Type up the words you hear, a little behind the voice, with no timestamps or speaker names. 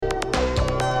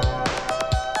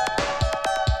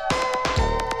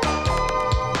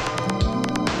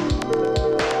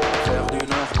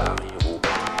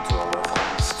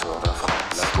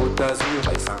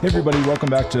Hey everybody, welcome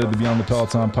back to the Beyond the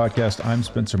Peloton podcast. I'm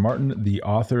Spencer Martin, the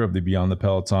author of the Beyond the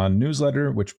Peloton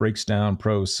newsletter, which breaks down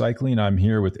pro cycling. I'm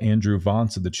here with Andrew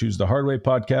Vance of the Choose the Hard Way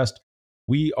podcast.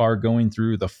 We are going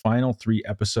through the final 3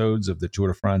 episodes of the Tour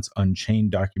de France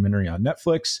Unchained documentary on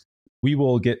Netflix. We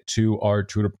will get to our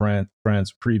Tour de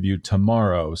France preview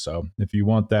tomorrow. So if you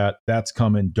want that, that's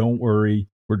coming. Don't worry.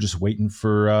 We're just waiting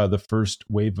for the first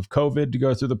wave of COVID to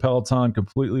go through the Peloton,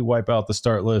 completely wipe out the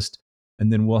start list,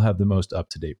 and then we'll have the most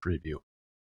up-to-date preview.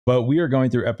 But we are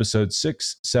going through episodes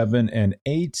 6, 7, and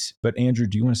 8. But Andrew,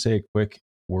 do you want to say a quick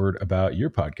word about your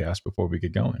podcast before we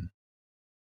get going?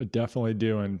 I definitely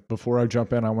do. And before I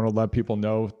jump in, I want to let people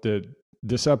know that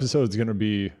this episode is going to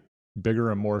be bigger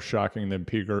and more shocking than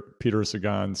Peter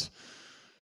Sagan's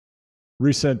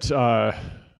recent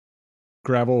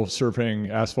gravel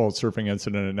surfing, asphalt surfing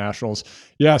incident at Nationals.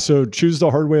 Yeah, so Choose the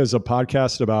Hard Way is a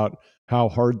podcast about how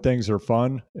hard things are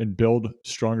fun and build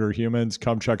stronger humans.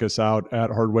 Come check us out at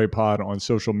Hardway Pod on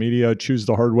social media. Choose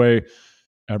the Hard Way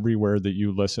everywhere that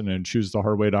you listen, and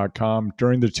choosethehardway.com.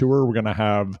 During the tour, we're going to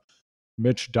have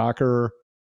Mitch Docker,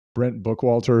 Brent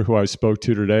Bookwalter, who I spoke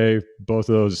to today. Both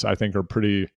of those, I think, are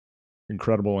pretty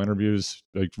incredible interviews,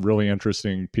 like really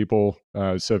interesting people.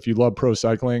 So if you love pro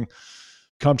cycling,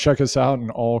 come check us out, and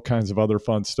all kinds of other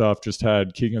fun stuff. Just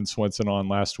had Keegan Swenson on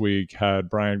last week, had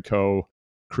Brian Coe,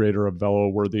 creator of Velo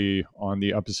Worthy, on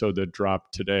the episode that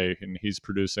dropped today, and he's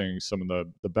producing some of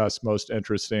the best, most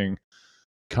interesting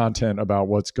content about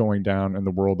what's going down in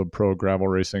the world of pro gravel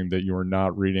racing that you are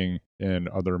not reading in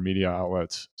other media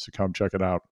outlets. So come check it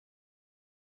out.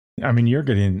 I mean, you're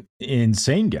getting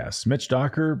insane guests. Mitch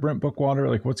Docker, Brent Bookwater,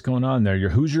 like what's going on there?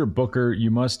 Who's your booker?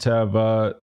 You must have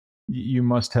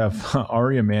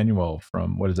Ari Emanuel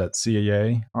from, what is that,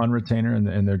 CAA on retainer,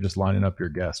 and they're just lining up your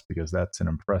guests because that's an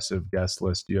impressive guest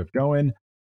list you have going.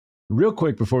 Real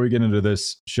quick before we get into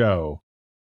this show,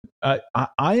 I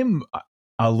am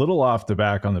a little off the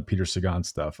back on the Peter Sagan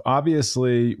stuff.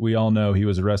 Obviously, we all know he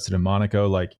was arrested in Monaco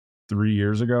like 3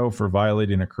 years ago for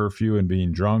violating a curfew and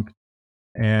being drunk.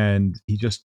 And he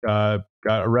just got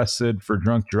arrested for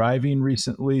drunk driving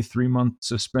recently, 3-month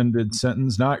suspended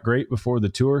sentence. Not great before the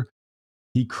tour.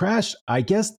 He crashed. I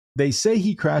guess they say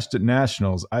he crashed at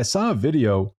Nationals. I saw a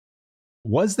video.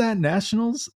 Was that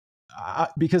Nationals?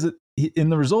 Because in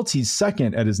the results, he's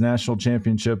second at his national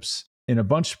championships in a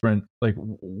bunch sprint. Like,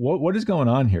 what is going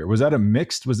on here? Was that a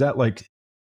mixed? Was that like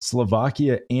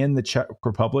Slovakia and the Czech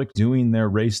Republic doing their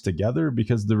race together?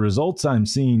 Because the results I'm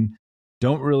seeing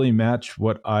don't really match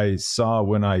what I saw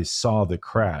when I saw the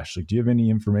crash. Like, do you have any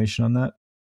information on that?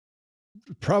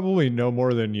 Probably no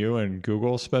more than you and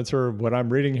Google, Spencer. What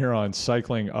I'm reading here on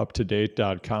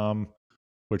cyclinguptodate.com,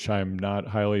 which I'm not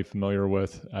highly familiar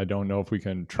with. I don't know if we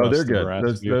can trust. Oh, they're good.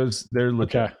 Those they're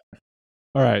legit. Okay.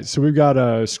 All right. So we've got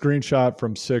a screenshot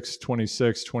from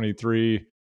 6/26/23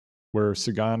 where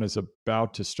Sagan is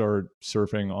about to start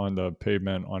surfing on the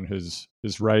pavement on his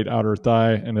right outer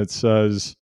thigh. And it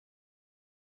says,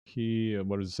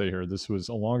 what does it say here? This was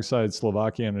alongside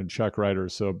Slovakian and Czech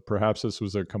riders. So perhaps this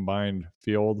was a combined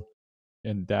field.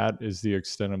 And that is the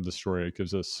extent of the story. It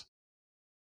gives us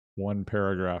one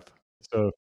paragraph.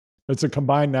 So it's a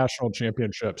combined national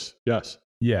championships. Yes.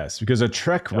 Yes, because a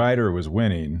Trek rider was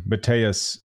winning,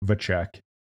 Mateusz Vacek,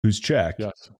 who's Czech.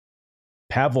 Yes.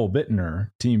 Pavel Bittner,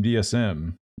 Team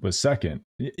DSM, was second.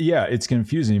 Yeah, it's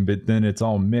confusing, but then it's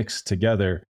all mixed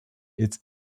together.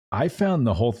 I found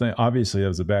the whole thing, obviously that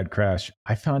was a bad crash.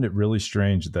 I found it really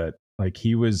strange that like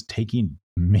he was taking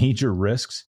major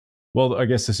risks. Well, I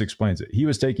guess this explains it. He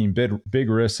was taking big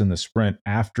risks in the sprint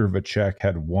after Vacek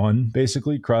had won,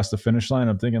 basically crossed the finish line.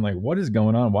 I'm thinking like, what is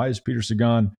going on? Why is Peter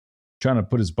Sagan trying to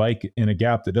put his bike in a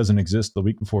gap that doesn't exist the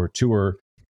week before a tour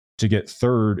to get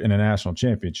third in a national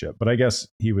championship? But I guess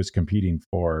he was competing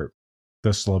for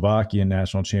the Slovakian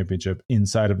national championship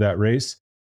inside of that race.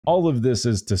 All of this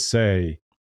is to say,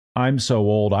 I'm so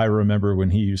old. I remember when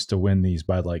he used to win these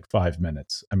by like 5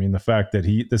 minutes. I mean, the fact that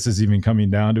this is even coming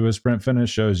down to a sprint finish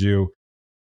shows you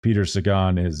Peter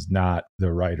Sagan is not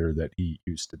the rider that he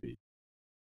used to be.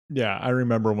 Yeah, I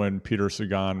remember when Peter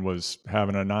Sagan was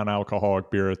having a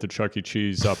non-alcoholic beer at the Chuck E.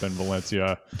 Cheese up in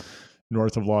Valencia,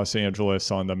 north of Los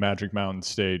Angeles, on the Magic Mountain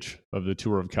stage of the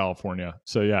Tour of California.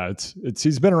 So yeah, it's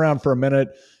he's been around for a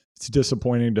minute. It's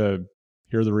disappointing to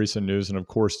hear the recent news, and of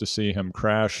course to see him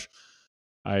crash.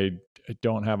 I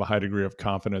don't have a high degree of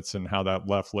confidence in how that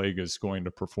left leg is going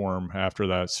to perform after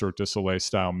that Cirque du Soleil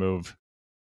style move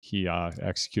he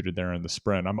executed there in the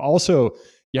sprint. I'm also,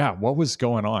 what was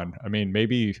going on? I mean,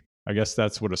 I guess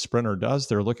that's what a sprinter does.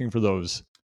 They're looking for those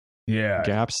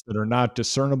gaps that are not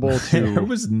discernible to. There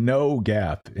was no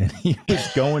gap, and he was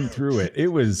going through it. It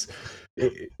was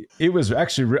it was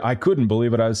actually, I couldn't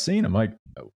believe what I was seeing. I'm like,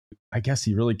 oh, I guess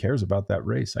he really cares about that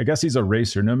race. I guess he's a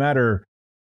racer, no matter.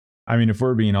 I mean, if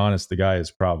we're being honest, the guy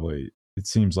is probably, it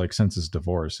seems like since his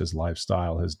divorce, his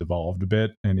lifestyle has devolved a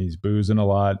bit and he's boozing a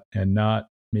lot and not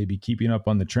maybe keeping up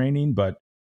on the training. But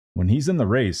when he's in the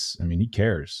race, I mean, he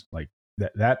cares. Like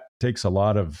that takes a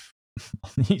lot of,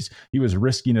 he was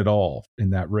risking it all in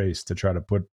that race to try to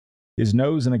put his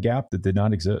nose in a gap that did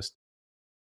not exist.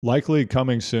 Likely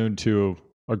coming soon to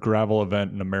a gravel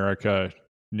event in America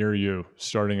near you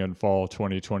starting in fall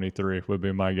 2023 would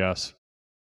be my guess.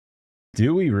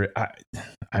 Do we?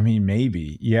 I mean,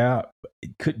 maybe. Yeah.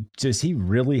 Does he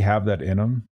really have that in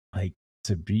him? Like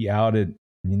to be out at,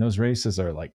 I mean, those races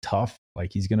are like tough.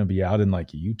 Like he's going to be out in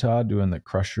like Utah doing the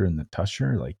Crusher and the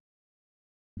Tusher. Like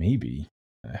maybe.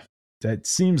 Eh, That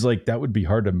seems like that would be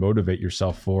hard to motivate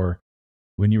yourself for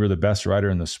when you were the best rider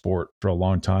in the sport for a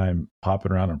long time,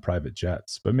 popping around on private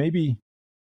jets. But maybe,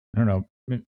 I don't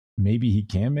know, maybe he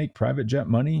can make private jet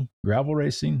money gravel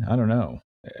racing. I don't know.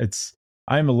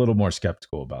 I'm a little more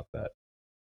skeptical about that.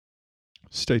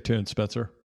 Stay tuned,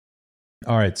 Spencer.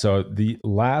 All right. So the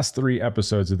last three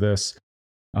episodes of this,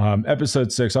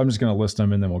 episode 6, I'm just going to list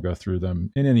them and then we'll go through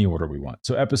them in any order we want.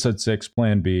 So episode 6,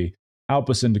 Plan B,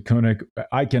 Alpecin to Koenig.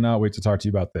 I cannot wait to talk to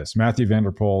you about this. Matthew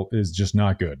Vanderpool is just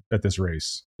not good at this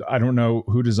race. I don't know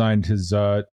who designed his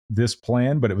this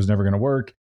plan, but it was never going to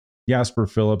work. Jasper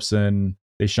Philipsen,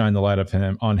 they shine the light of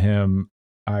him on him.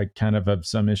 I kind of have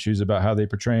some issues about how they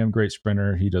portray him. Great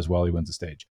sprinter. He does well. He wins the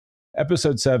stage.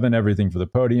 Episode 7, Everything for the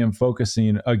Podium,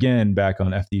 focusing again back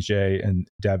on FDJ and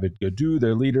David Gaudu,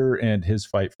 their leader, and his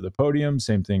fight for the podium.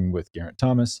 Same thing with Geraint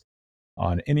Thomas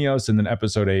on Ineos. And then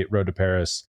episode 8, Road to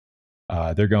Paris.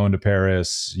 They're going to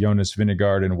Paris. Jonas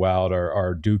Vingegaard and Wout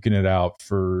are duking it out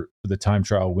for the time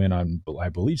trial win on, I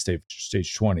believe,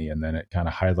 stage 20. And then it kind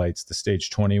of highlights the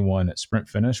stage 21 at sprint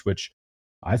finish, which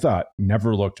I thought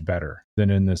never looked better than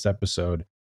in this episode.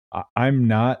 I'm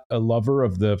not a lover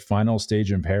of the final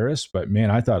stage in Paris, but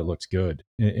man, I thought it looked good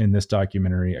in this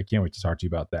documentary. I can't wait to talk to you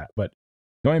about that. But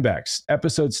going back,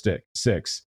 episode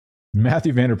 6,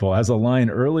 Matthew Vanderpool has a line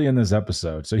early in this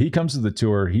episode. So he comes to the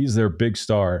tour. He's their big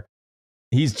star.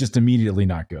 He's just immediately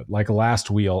not good, like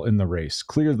last wheel in the race.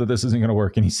 Clear that this isn't going to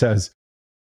work. And he says,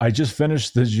 I just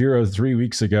finished the Giro 3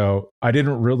 weeks ago. I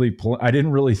didn't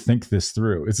really think this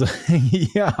through. It's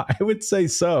like, yeah, I would say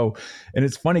so. And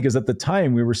it's funny because at the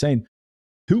time we were saying,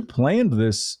 who planned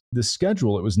this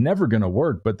schedule? It was never going to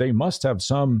work, but they must have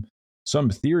some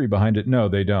theory behind it. No,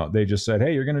 they don't. They just said,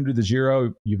 hey, you're going to do the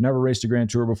Giro. You've never raced a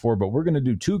Grand Tour before, but we're going to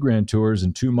do 2 Grand Tours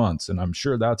in 2 months, and I'm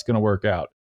sure that's going to work out.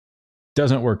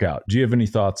 Doesn't work out. Do you have any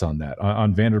thoughts on that?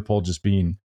 On Vanderpool just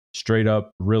being straight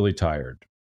up really tired?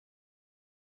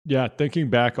 Yeah, thinking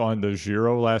back on the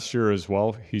Giro last year as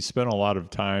well, he spent a lot of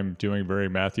time doing very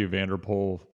Matthew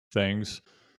Vanderpool things,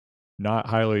 not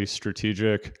highly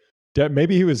strategic.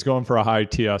 Maybe he was going for a high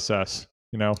TSS,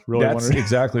 really That's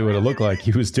exactly what it looked like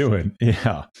he was doing.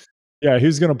 Yeah. Yeah, he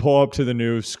was going to pull up to the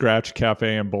new Scratch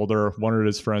Cafe in Boulder, wanted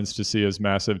his friends to see his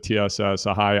massive TSS,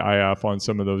 a high IF on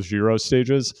some of those Giro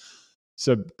stages.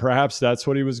 So perhaps that's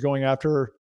what he was going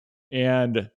after.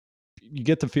 And you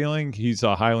get the feeling he's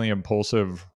a highly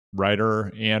impulsive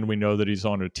rider, and we know that he's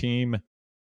on a team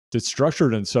that's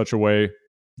structured in such a way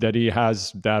that he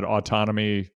has that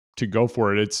autonomy to go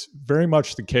for it. It's very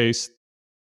much the case,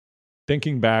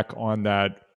 thinking back on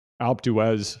that Alpe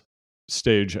d'Huez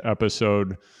stage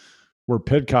episode where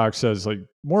Pidcock says, like,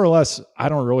 more or less, I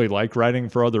don't really like riding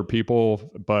for other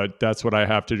people, but that's what I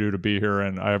have to do to be here.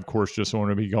 And I, of course, just want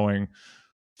to be going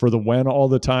for the win all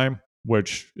the time,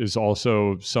 which is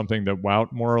also something that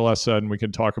Wout more or less said. And we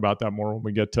can talk about that more when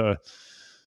we get to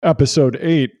episode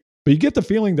 8. But you get the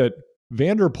feeling that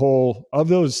Vanderpool, of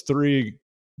those 3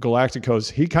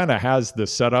 Galacticos, he kind of has the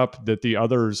setup that the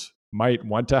others might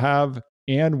want to have.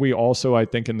 And we also, I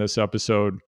think, in this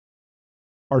episode,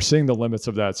 are seeing the limits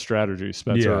of that strategy,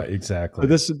 Spencer. Yeah,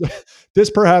 exactly. So this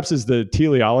perhaps is the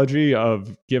teleology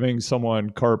of giving someone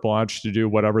carte blanche to do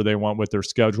whatever they want with their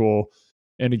schedule.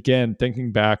 And again,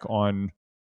 thinking back on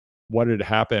what had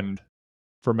happened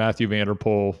for Matthew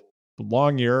Vanderpool,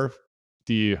 long year,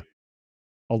 the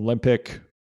Olympic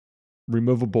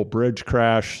removable bridge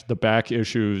crash, the back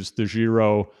issues, the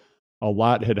Giro, a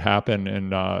lot had happened in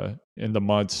the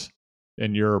months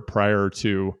and year prior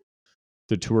to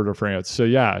the Tour de France. So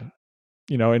yeah,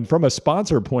 and from a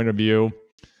sponsor point of view,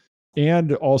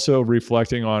 and also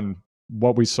reflecting on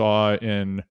what we saw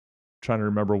in, trying to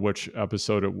remember which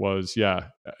episode it was. Yeah,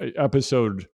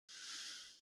 episode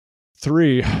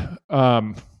 3.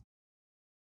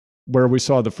 where we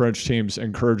saw the French teams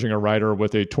encouraging a rider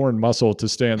with a torn muscle to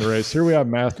stay in the race. Here we have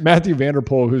Matthew Van Der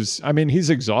Poel, who's, I mean, he's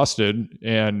exhausted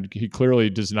and he clearly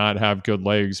does not have good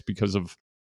legs because of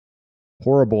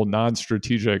horrible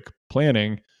non-strategic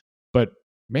planning. But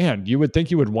man, you would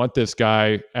think you would want this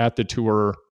guy at the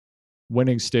tour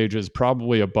winning stages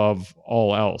probably above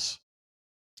all else.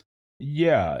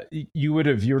 Yeah, you would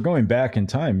have. You were going back in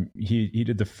time. He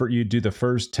did you do the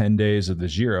first 10 days of the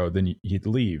Giro, then he'd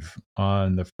leave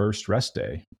on the first rest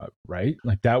day, right?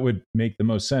 Like that would make the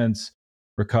most sense.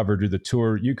 Recover to the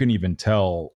tour. You can even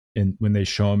tell in when they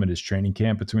show him at his training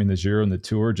camp between the Giro and the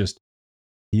tour. Just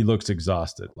he looks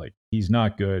exhausted. Like he's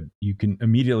not good. You can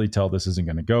immediately tell this isn't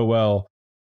going to go well.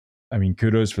 I mean,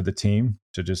 kudos for the team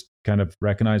to just kind of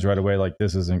recognize right away, like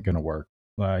this isn't going to work.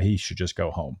 He should just go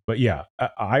home. But yeah,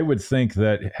 I would think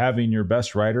that having your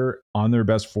best rider on their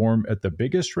best form at the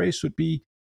biggest race would be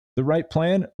the right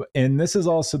plan. And this is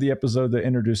also the episode that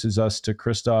introduces us to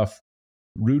Christoph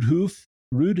Rudhooft,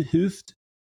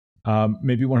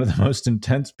 maybe one of the most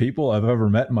intense people I've ever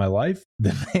met in my life.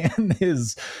 The man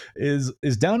is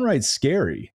downright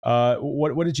scary.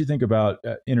 What did you think about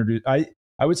introduce? I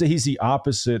would say he's the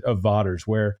opposite of Vaughters,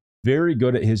 where very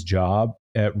good at his job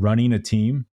at running a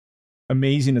team,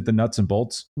 amazing at the nuts and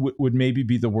bolts, would maybe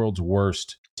be the world's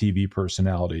worst TV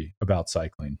personality about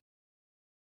cycling.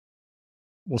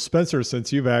 Well, Spencer,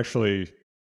 since you've actually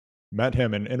met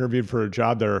him and interviewed for a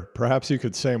job there, perhaps you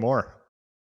could say more.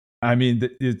 I mean,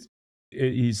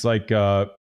 he's like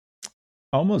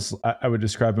almost. I would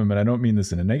describe him, and I don't mean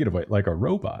this in a negative way, like a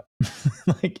robot.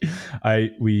 Like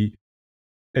we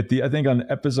I think on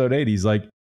episode 8, he's like,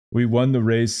 we won the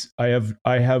race.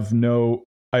 I have no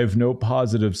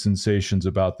positive sensations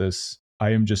about this.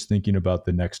 I am just thinking about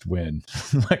the next win.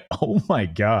 Like, oh my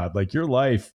God, like your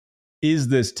life is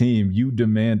this team. You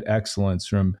demand excellence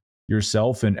from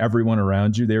yourself and everyone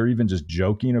around you. They're even just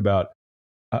joking about,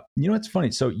 you know, it's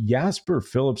funny. So Jasper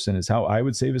Philipsen is how I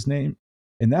would say his name.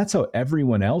 And that's how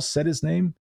everyone else said his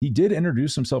name. He did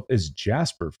introduce himself as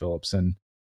Jasper Philipsen.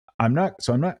 I'm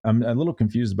a little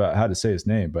confused about how to say his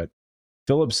name, but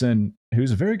Philipsen,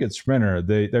 who's a very good sprinter,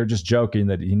 they're just joking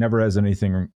that he never has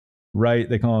anything right.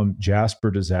 They call him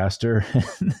Jasper Disaster.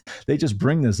 They just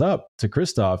bring this up to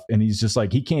Christoph, and he's just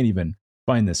like, he can't even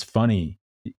find this funny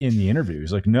in the interview.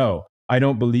 He's like, no, I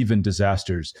don't believe in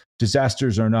disasters.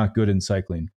 Disasters are not good in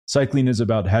cycling. Cycling is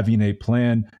about having a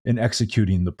plan and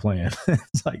executing the plan.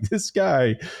 It's like this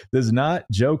guy does not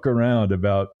joke around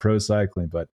about pro cycling,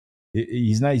 but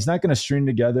he's not going to string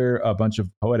together a bunch of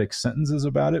poetic sentences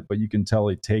about it, but you can tell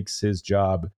he takes his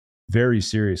job very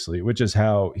seriously, which is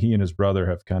how he and his brother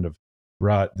have kind of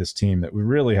brought this team that we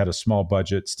really had a small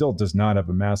budget, still does not have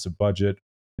a massive budget.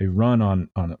 They run on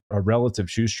a relative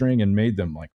shoestring and made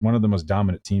them like one of the most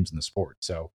dominant teams in the sport.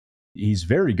 So he's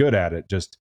very good at it.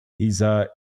 Just he's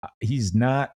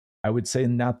not, I would say,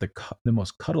 not the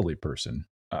most cuddly person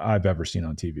I've ever seen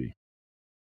on TV.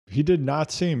 He did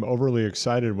not seem overly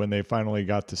excited when they finally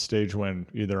got to stage win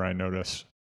either, I noticed.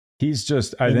 He's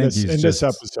just, I In think this he's in this just,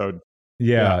 episode.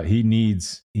 Yeah. yeah,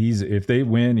 he's if they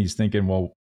win, he's thinking,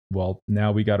 well,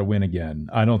 now we got to win again.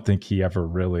 I don't think he ever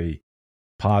really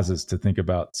pauses to think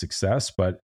about success,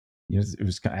 but you know, it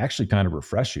was actually kind of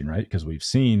refreshing, right? Because we've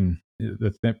seen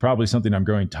probably something I'm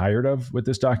growing tired of with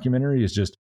this documentary is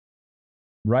just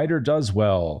writer does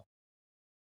well,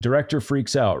 director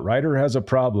freaks out, writer has a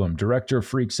problem, director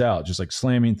freaks out, just like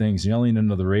slamming things, yelling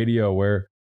into the radio, where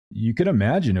you could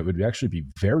imagine it would actually be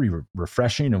very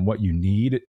refreshing and what you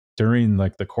need during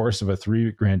like the course of a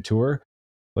 3 grand tour.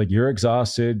 Like you're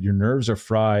exhausted, your nerves are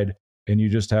fried, and you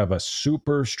just have a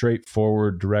super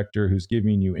straightforward director who's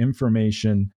giving you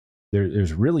information.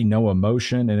 There's really no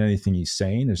emotion in anything he's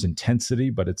saying. There's intensity,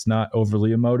 but it's not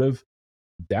overly emotive.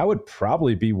 That would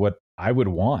probably be what I would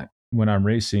want when I'm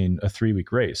racing a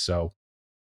 3-week race. So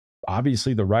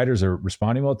obviously the riders are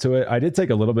responding well to it. I did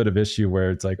take a little bit of issue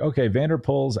where it's like, okay, Van der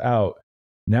Poel's out.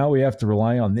 Now we have to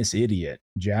rely on this idiot,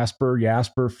 Jasper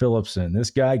Philipsen.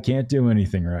 This guy can't do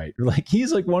anything right. Like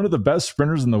he's like one of the best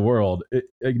sprinters in the world,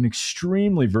 an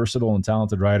extremely versatile and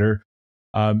talented rider.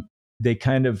 They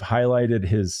kind of highlighted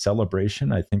his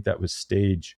celebration. I think that was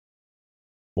stage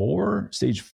 4,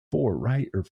 right?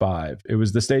 Or 5. It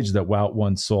was the stage that Wout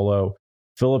won solo.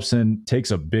 Philipsen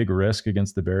takes a big risk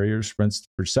against the barrier, sprints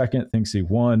for second, thinks he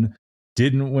won,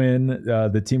 didn't win.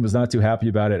 The team was not too happy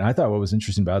about it. And I thought what was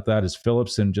interesting about that is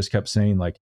Philipsen just kept saying,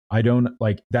 like, I don't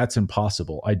like that's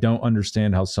impossible. I don't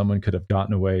understand how someone could have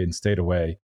gotten away and stayed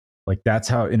away. Like that's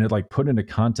how, and it like put into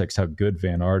context how good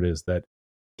Van Aert is, that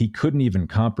he couldn't even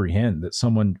comprehend that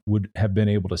someone would have been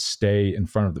able to stay in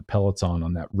front of the peloton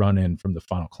on that run in from the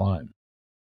final climb.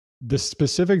 the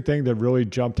specific thing that really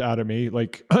jumped out at me,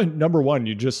 like number one,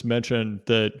 you just mentioned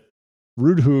that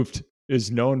Rudhooft is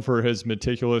known for his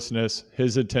meticulousness,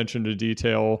 his attention to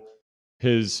detail,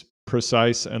 his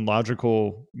precise and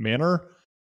logical manner.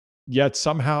 Yet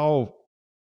somehow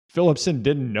Philipson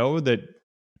didn't know that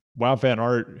Wout van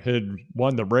Aert had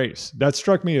won the race. That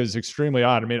struck me as extremely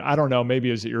odd. I mean, I don't know, maybe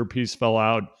his earpiece fell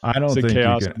out, I don't the think you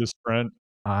chaos can. of the sprint.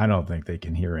 I don't think they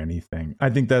can hear anything. I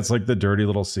think that's like the dirty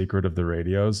little secret of the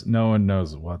radios. No one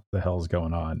knows what the hell's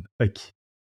going on. Like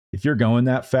if you're going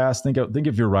that fast, think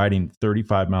if you're riding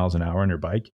 35 miles an hour on your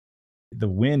bike, the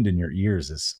wind in your ears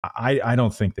is I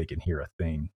don't think they can hear a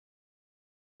thing.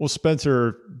 Well,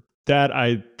 Spencer, that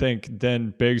I think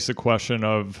then begs the question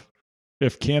of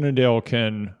if Cannondale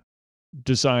can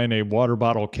design a water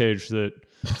bottle cage that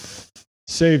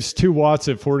saves 2 watts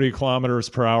at 40 kilometers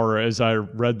per hour, as I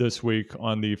read this week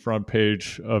on the front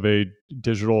page of a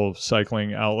digital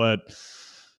cycling outlet,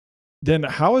 then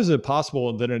how is it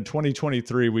possible that in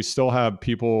 2023 we still have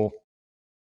people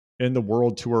in the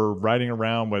world tour riding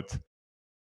around with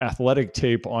athletic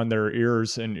tape on their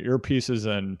ears and earpieces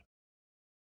and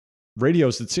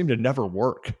radios that seem to never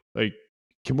work? Like,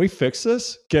 can we fix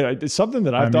this? It's something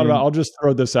that I I've thought about. mean, I'll just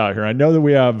throw this out here. I know that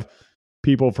we have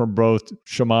people from both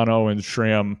Shimano and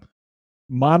SRAM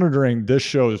monitoring this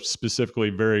show specifically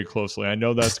very closely. I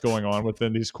know that's going on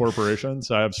within these corporations.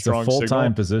 I have it's a strong full-time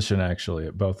signal. position actually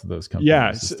at both of those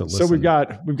Yeah, companies is to so we've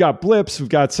listen. got blips, we've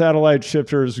got satellite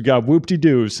shifters, we've got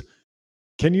whoop-de-doos.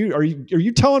 Are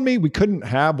you telling me we couldn't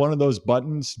have one of those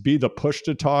buttons be the push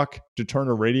to talk to turn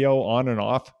a radio on and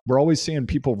off? We're always seeing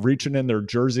people reaching in their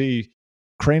jersey,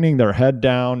 craning their head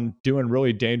down, doing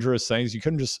really dangerous things. You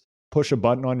couldn't just push a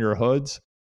button on your hoods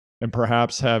and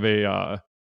perhaps have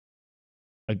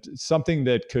something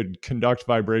that could conduct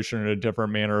vibration in a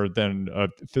different manner than a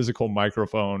physical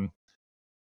microphone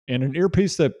and an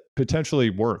earpiece that potentially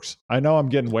works. I know I'm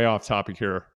getting way off topic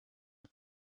here.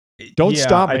 Don't Yeah,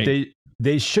 stop me.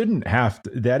 they shouldn't have to.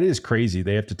 That is crazy.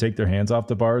 They have to take their hands off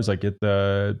the bars, like at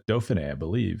the Dauphiné, I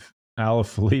believe.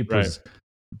 Alaphilippe Right. was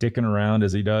dicking around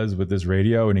as he does with his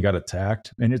radio, and he got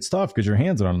attacked. And it's tough because your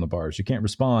hands are on the bars. You can't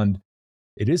respond.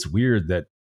 It is weird that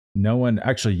no one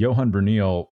actually. Johan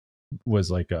Bernil was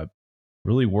like a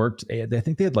really worked. I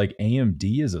think they had like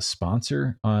AMD as a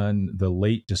sponsor on the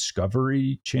late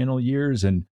Discovery Channel years,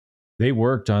 and they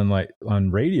worked on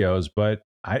radios. But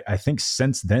I think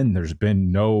since then there's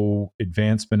been no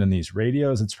advancement in these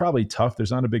radios. It's probably tough.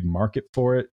 There's not a big market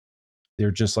for it. They're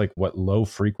just like what low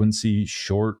frequency,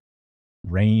 short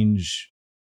range,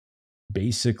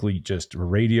 basically just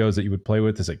radios that you would play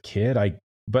with as a kid.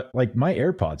 But like my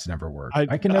AirPods never work. I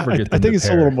I can never I, get I them to think it's a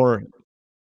little pair. more.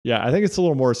 Yeah, I think it's a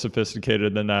little more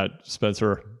sophisticated than that,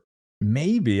 Spencer.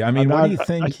 Maybe. I I'm mean, what do not. you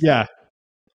think? Yeah,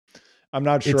 I'm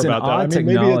not sure It's an about that. I odd mean,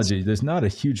 maybe it's technology. There's not a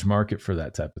huge market for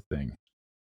that type of thing.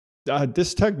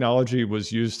 this technology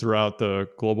was used throughout the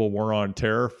global war on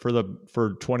terror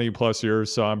for 20 plus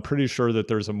years. So I'm pretty sure that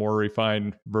there's a more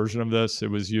refined version of this. It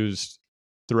was used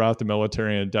throughout the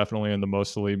military and definitely in the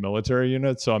most elite military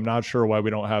units. So I'm not sure why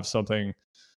we don't have something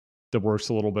that works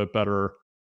a little bit better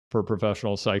for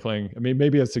professional cycling. I mean,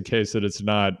 maybe it's the case that it's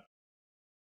not.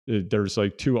 There's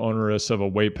like too onerous of a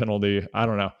weight penalty. I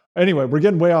don't know. Anyway, we're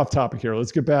getting way off topic here.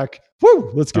 Let's get back. Woo!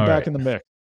 Let's get All back right. in the mix.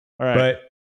 All right.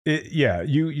 But yeah,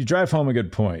 you drive home a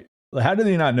good point. How did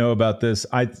he not know about this?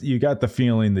 You got the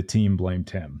feeling the team blamed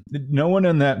him. No one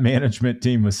in that management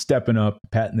team was stepping up,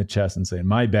 patting the chest, and saying,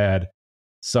 "My bad,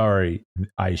 sorry,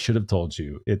 I should have told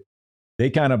you." They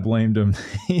kind of blamed him.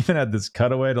 Even at this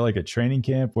cutaway to like a training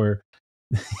camp where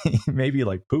he maybe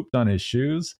like pooped on his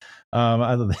shoes. That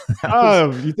was,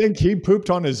 Oh, you think he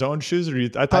pooped on his own shoes, or I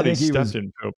I thought he think he stepped was,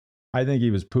 in poop? I think he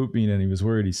was pooping and he was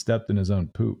worried he stepped in his own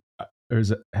poop. Or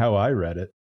is it how I read it?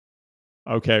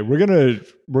 Okay, we're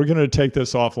gonna take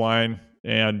this offline,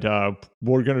 and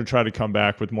we're gonna try to come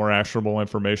back with more actionable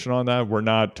information on that. We're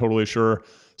not totally sure.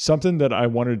 Something that I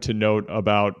wanted to note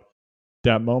about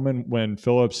that moment when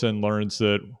Philipson learns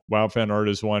that Wout van Aert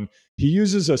is one, he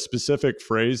uses a specific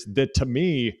phrase that to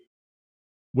me,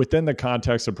 within the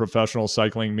context of professional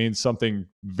cycling, means something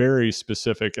very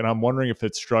specific. And I'm wondering if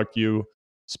it struck you,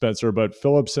 Spencer, but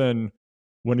Philipson,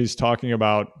 when he's talking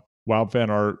about Wout van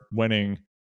Aert winning,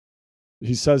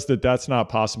 he says that that's not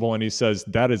possible. And he says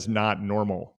that is not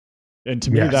normal. And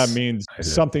to me, that Yes, means I did.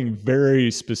 something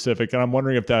very specific. And I'm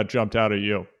wondering if that jumped out at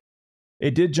you.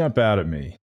 It did jump out at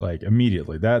me like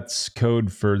immediately. That's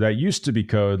code for that used to be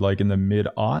code like in the mid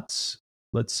aughts,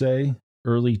 let's say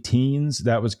early teens.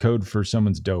 That was code for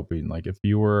someone's doping. Like if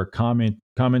you were a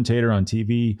commentator on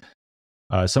TV,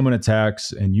 someone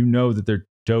attacks and you know that they're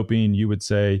doping, you would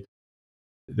say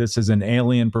this is an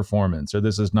alien performance, or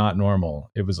this is not normal.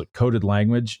 It was like coded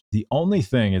language. The only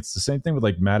thing, it's the same thing with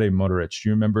like Matej Modric. Do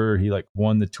you remember he like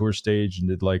won the tour stage and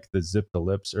did like the zip the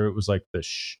lips, or it was like the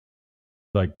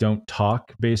like don't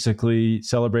talk basically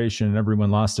celebration, and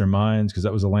everyone lost their minds because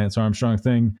that was a Lance Armstrong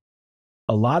thing.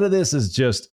 A lot of this is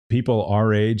just people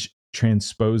our age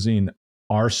transposing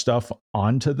our stuff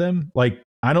onto them. Like,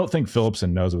 I don't think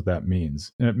Phillipson knows what that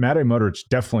means. Matej Modric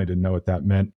definitely didn't know what that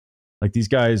meant. Like, these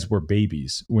guys were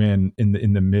babies when in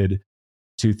the mid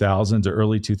 2000s or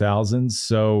early 2000s.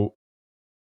 So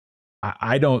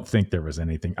I don't think there was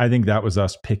anything. I think that was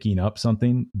us picking up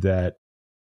something that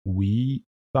we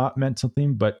thought meant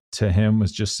something, but to him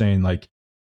was just saying like,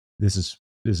 this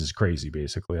is crazy.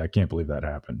 Basically, I can't believe that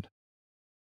happened.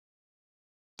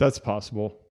 That's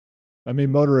possible. I mean,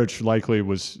 Modric likely it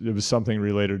was something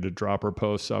related to dropper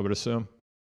posts, I would assume.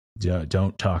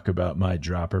 Don't talk about my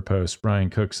dropper post, Brian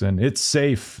Cookson. It's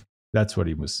safe. That's what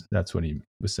he was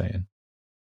saying.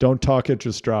 Don't talk it,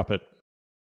 just drop it.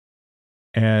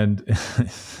 And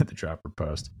the dropper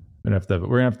post. We're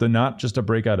gonna have to not just a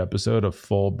breakout episode, a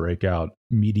full breakout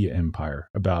media empire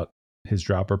about his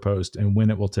dropper post and when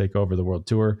it will take over the world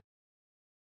tour.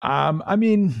 I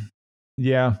mean,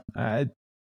 yeah,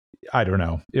 I don't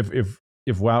know if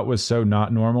Wout was so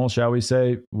not normal, shall we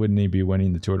say, wouldn't he be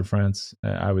winning the Tour de France?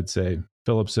 I would say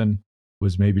Philipsen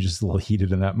was maybe just a little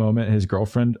heated in that moment. His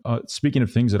girlfriend, speaking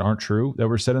of things that aren't true that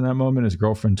were said in that moment, his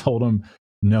girlfriend told him,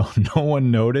 "No, no one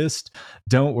noticed.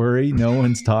 Don't worry, no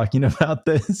one's talking about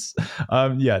this."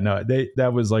 Yeah, no,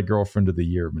 that was like girlfriend of the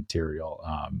year material.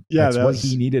 Yeah, that's what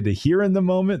he needed to hear in the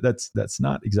moment. That's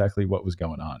not exactly what was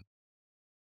going on.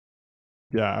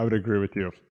 Yeah, I would agree with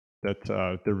you that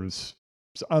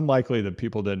it's unlikely that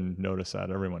people didn't notice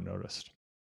that. Everyone noticed.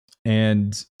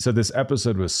 And so this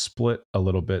episode was split a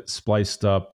little bit, spliced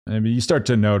up. I mean, you start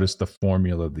to notice the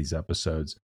formula of these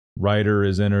episodes. Ryder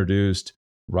is introduced.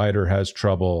 Ryder has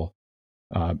trouble.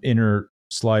 Inner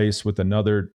slice with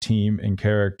another team and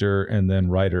character, and then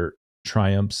Ryder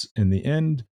triumphs in the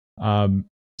end.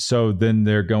 So then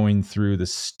they're going through the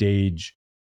stage.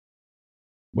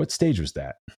 What stage was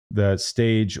that? The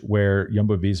stage where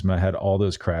Jumbo Visma had all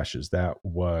those crashes. That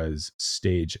was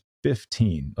stage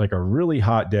 15, like a really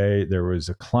hot day. There was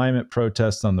a climate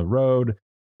protest on the road,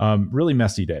 really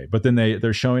messy day. But then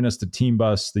they're showing us the team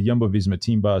bus, the Jumbo Visma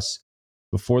team bus,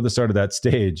 before the start of that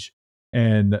stage.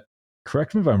 And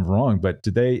correct me if I'm wrong, but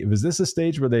was this a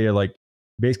stage where they like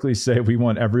basically say we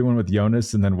want everyone with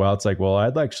Jonas, and then Wout's like, well,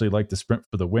 I'd actually like to sprint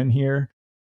for the win here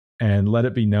and let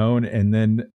it be known. And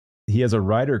then he has a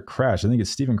rider crash. I think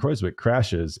it's Steven Kreuzwick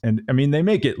crashes. And I mean, they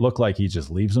make it look like he just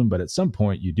leaves them, but at some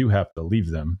point you do have to leave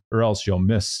them or else you'll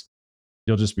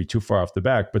just be too far off the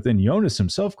back. But then Jonas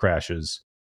himself crashes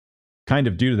kind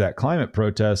of due to that climate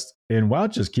protest. And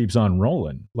Wout just keeps on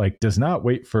rolling, like does not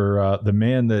wait for the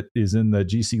man that is in the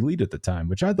GC lead at the time,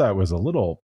 which I thought was a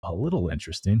little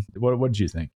interesting. What did you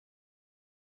think?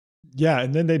 Yeah,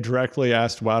 and then they directly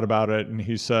asked Wout about it, and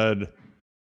he said,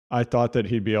 I thought that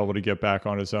he'd be able to get back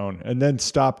on his own, and then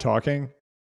stopped talking.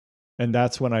 And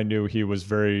that's when I knew he was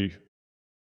very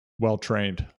well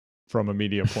trained from a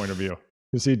media point of view,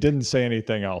 because he didn't say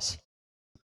anything else.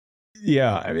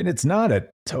 Yeah, I mean, it's not,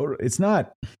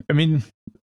 I mean,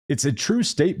 it's a true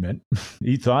statement.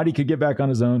 He thought he could get back on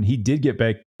his own. He did get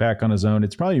back on his own.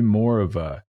 It's probably more of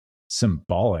a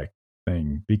symbolic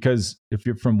thing because if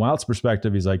you're from Wout's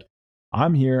perspective, he's like,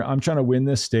 I'm here. I'm trying to win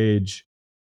this stage.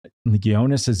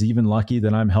 Jonas is even lucky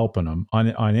that I'm helping him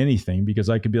on anything because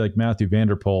I could be like Matthew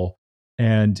Vanderpool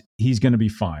and he's going to be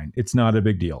fine. It's not a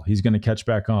big deal. He's going to catch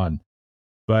back on.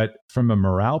 But from a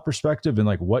morale perspective and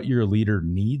like what your leader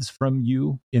needs from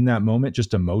you in that moment,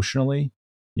 just emotionally,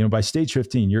 by stage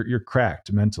 15, you're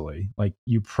cracked mentally. Like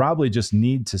you probably just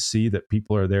need to see that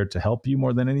people are there to help you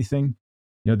more than anything.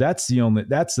 That's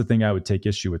the thing I would take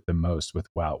issue with the most with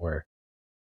Wout, where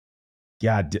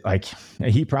yeah, like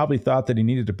he probably thought that he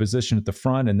needed a position at the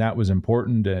front and that was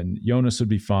important and Jonas would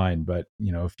be fine. But,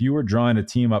 if you were drawing a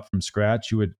team up from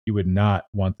scratch, you would not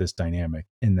want this dynamic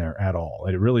in there at all.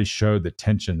 It really showed the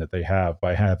tension that they have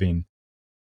by having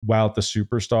Wout, the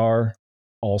superstar,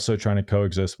 also trying to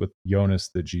coexist with Jonas,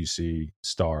 the GC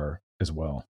star as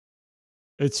well.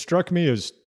 It struck me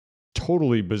as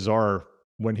totally bizarre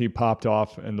when he popped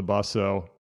off in the bus, though,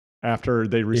 after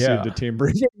they received the team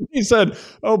briefing. He said,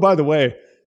 oh, by the way,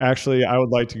 actually, I would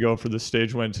like to go for the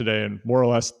stage win today. And more or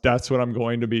less, that's what I'm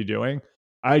going to be doing.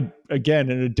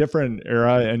 Again, in a different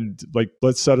era, and like,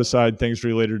 let's set aside things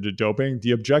related to doping.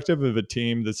 The objective of a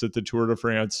team that's at the Tour de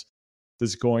France,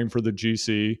 that's going for the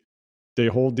GC, they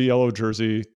hold the yellow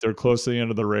jersey, they're close to the end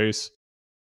of the race.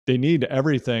 They need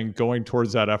everything going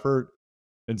towards that effort.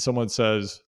 and someone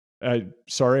says,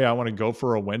 sorry, I want to go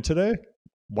for a win today,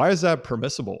 why is that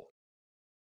permissible?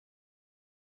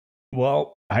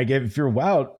 Well, I get if you're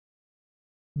Wout,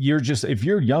 if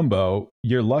you're Yumbo,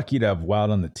 you're lucky to have Wout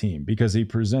on the team because he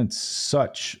presents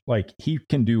such like he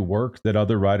can do work that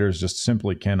other riders just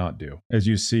simply cannot do. As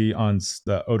you see on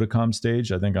the Oticom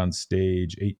stage, I think on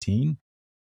stage 18,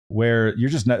 where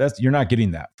you're not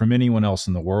getting that from anyone else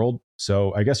in the world.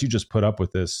 So I guess you just put up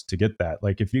with this to get that.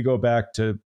 Like if you go back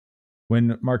to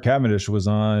when Mark Cavendish was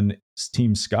on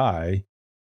Team Sky,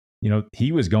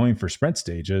 he was going for sprint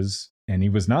stages and he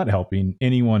was not helping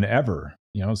anyone ever.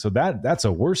 So that's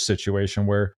a worse situation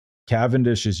where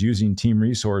Cavendish is using team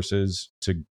resources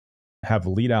to have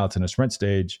lead outs in a sprint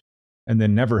stage and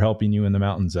then never helping you in the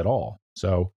mountains at all.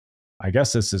 So I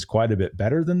guess this is quite a bit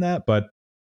better than that, but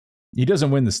he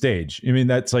doesn't win the stage. I mean,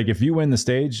 that's like if you win the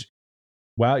stage,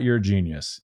 wow, you're a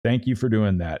genius. Thank you for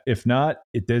doing that. If not,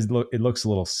 it looks a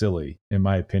little silly in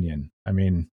my opinion. I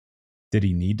mean, did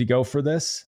he need to go for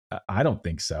this? I don't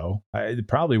think so. It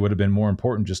probably would have been more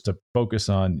important just to focus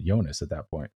on Jonas at that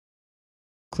point.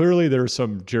 Clearly, there's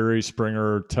some Jerry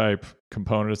Springer type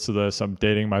components to this. I'm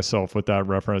dating myself with that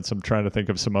reference. I'm trying to think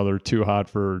of some other too hot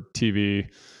for TV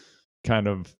kind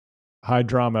of high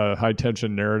drama, high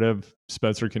tension narrative.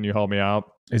 Spencer, can you help me out?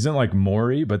 Isn't like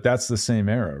Maury, but that's the same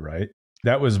era, right?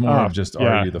 That was more of just are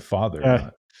Yeah. you the father? Yeah.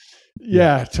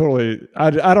 Yeah. Yeah, totally. I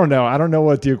don't know. I don't know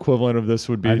what the equivalent of this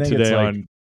would I be think it's today like on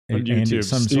Andy, YouTube.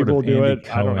 some Steve sort of will do Andy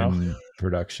it. I don't know. Cohen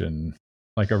production,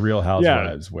 like a Real Yeah.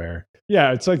 Housewives where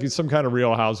Yeah, it's like some kind of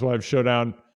Real Housewives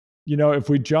showdown. If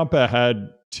we jump ahead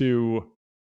to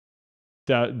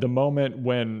the moment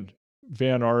when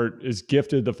Van Aert is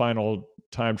gifted the final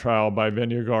time trial by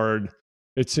Vingegaard,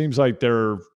 it seems like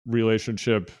their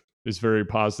relationship is very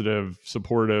positive,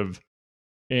 supportive,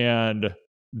 and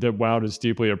that Wout is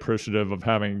deeply appreciative of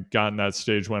having gotten that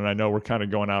stage win. I know we're kind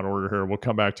of going out of order here. We'll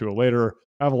come back to it later.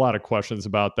 I have a lot of questions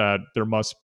about that.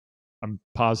 I'm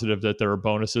positive that there are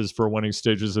bonuses for winning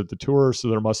stages at the tour, so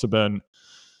there must have been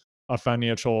a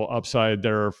financial upside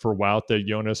there for Wout that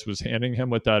Jonas was handing him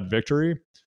with that victory.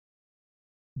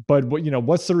 But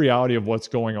what's the reality of what's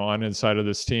going on inside of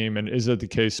this team? And is it the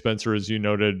case, Spencer, as you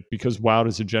noted, because Wout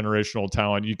is a generational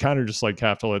talent, you kind of just like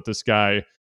have to let this guy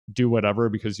do whatever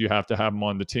because you have to have him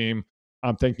on the team.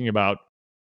 I'm thinking about,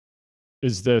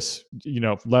 is this,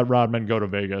 let Rodman go to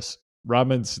Vegas.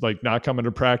 Rodman's like not coming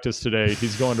to practice today.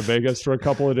 He's going to Vegas for a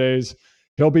couple of days.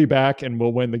 He'll be back and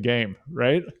we'll win the game,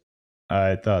 right?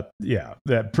 I thought, yeah,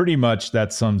 that pretty much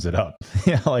that sums it up.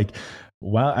 Yeah, like,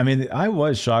 wow. I mean, I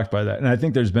was shocked by that. And I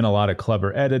think there's been a lot of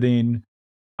clever editing.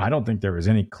 I don't think there was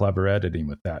any clever editing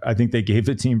with that. I think they gave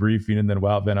the team briefing and then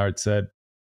Wout Van Aert said,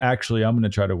 actually, I'm going to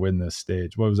try to win this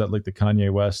stage. What was that, like the Kanye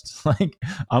West? Like,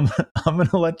 I'm going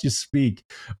to let you speak,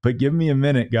 but give me a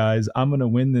minute, guys. I'm going to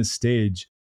win this stage.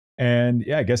 And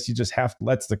yeah, I guess you just have to,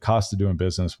 that's the cost of doing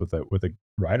business with a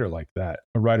rider like that,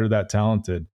 a rider that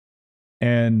talented.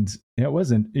 And it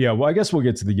wasn't, yeah, well, I guess we'll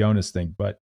get to the Jonas thing,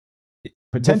 but it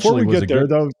Before potentially we was get there,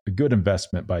 though, a good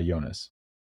investment by Jonas.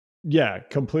 yeah,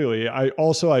 completely. I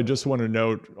just want to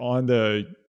note on the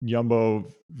Jumbo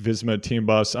Visma team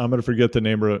bus. I'm going to forget the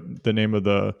name of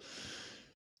the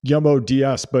Jumbo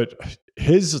DS, but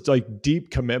his like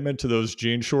deep commitment to those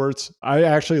jean shorts. I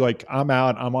actually like. I'm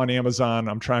out. I'm on Amazon.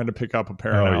 I'm trying to pick up a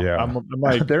pair Oh now. yeah. They're I'm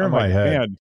in my like, head.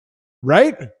 man,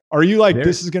 right? Are you like They're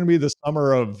this is going to be the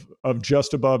summer of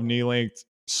just above knee length,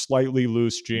 slightly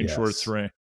loose jean shorts yes. for me?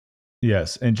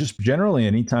 Yes. And just generally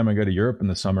anytime I go to Europe in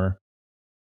the summer,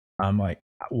 I'm like,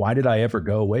 why did I ever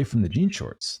go away from the jean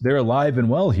shorts? They're alive and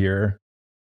well here,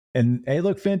 and they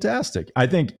look fantastic. I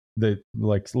think the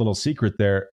like little secret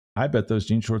there. I bet those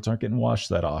jean shorts aren't getting washed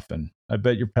that often. I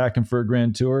bet you're packing for a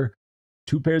grand tour,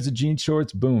 2 pairs of jean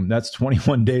shorts, boom, that's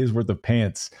 21 days worth of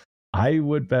pants. I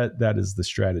would bet that is the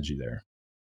strategy there.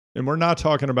 And we're not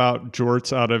talking about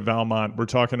jorts out of Valmont. We're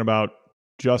talking about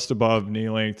just above knee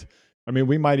length. I mean,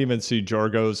 we might even see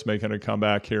Jargos making a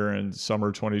comeback here in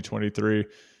summer 2023.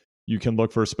 You can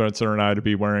look for Spencer and I to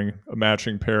be wearing a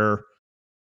matching pair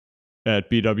at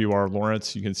BWR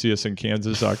Lawrence. You can see us in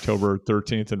Kansas October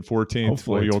 13th and 14th.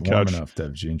 Hopefully Well, it's you'll warm catch, enough to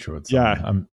have jean shorts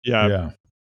on. yeah, yeah, Yeah.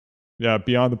 yeah,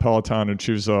 Beyond the Peloton and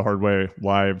Choose the Hard Way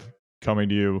live coming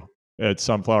to you at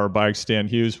Sunflower Bike. Stan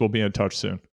Hughes will be in touch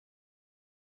soon.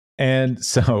 And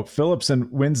so Philipsen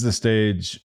wins the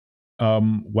stage.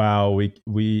 Wow,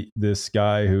 we this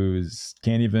guy who's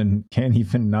can't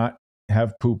even not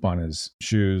have poop on his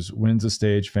shoes wins the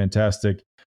stage. Fantastic.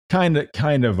 Kind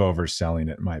of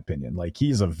overselling it in my opinion. Like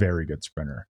he's a very good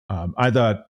sprinter. I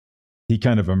thought he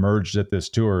kind of emerged at this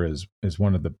tour as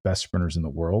one of the best sprinters in the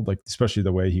world, like especially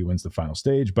the way he wins the final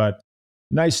stage. But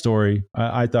nice story.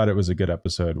 I thought it was a good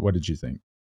episode. What did you think?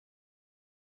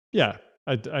 Yeah,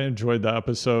 I enjoyed the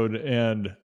episode,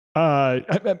 and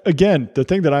again, the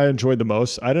thing that I enjoyed the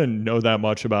most, I didn't know that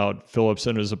much about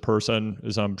Phillipson as a person,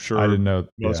 as I'm I sure didn't know.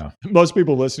 most Yeah. most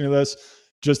people listening to this.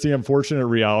 Just the unfortunate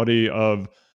reality of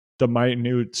the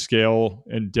minute scale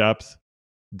and depth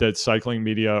that cycling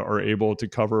media are able to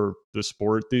cover the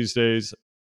sport these days.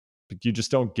 You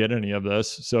just don't get any of this,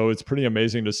 so it's pretty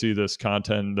amazing to see this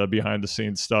content, the behind the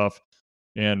scenes stuff,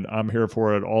 and I'm here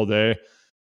for it all day.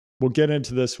 We'll get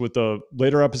into this with the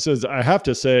later episodes. I have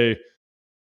to say,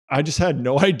 I just had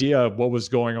no idea what was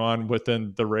going on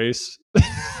within the race.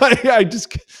 I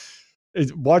just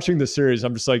watching the series,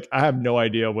 I'm just like, I have no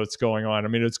idea what's going on. I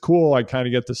mean, it's cool. I kind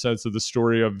of get the sense of the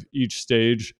story of each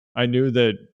stage. I knew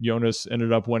that Jonas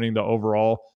ended up winning the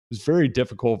overall. It was very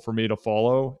difficult for me to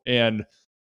follow. And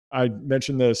I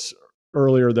mentioned this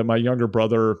earlier that my younger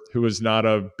brother, who is not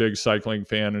a big cycling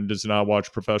fan and does not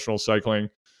watch professional cycling,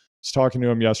 was talking to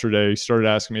him yesterday. He started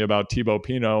asking me about Thibaut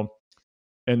Pinot.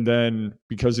 And then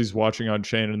because he's watching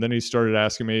Unchained, and then he started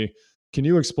asking me, can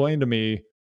you explain to me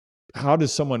how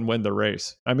does someone win the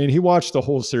race? I mean, he watched the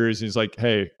whole series and he's like,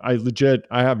 hey, I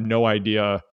have no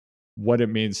idea what it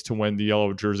means to win the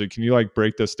yellow jersey. Can you like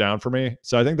break this down for me?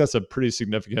 So I think that's a pretty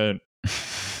significant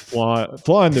flaw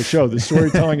in the show. The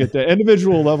storytelling at the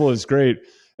individual level is great.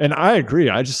 And I agree.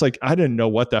 I didn't know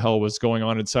what the hell was going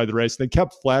on inside the race. They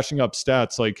kept flashing up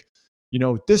stats like,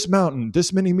 this mountain,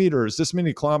 this many meters, this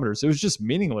many kilometers. It was just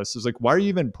meaningless. It was like, why are you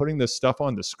even putting this stuff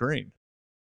on the screen?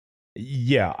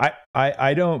 Yeah,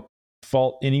 I don't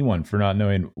fault anyone for not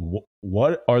knowing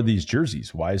what are these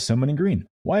jerseys. Why is someone in green?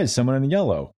 Why is someone in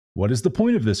yellow? What is the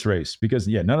point of this race? Because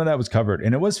none of that was covered,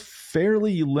 and it was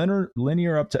fairly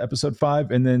linear up to episode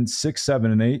 5, and then 6,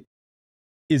 7, and 8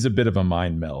 is a bit of a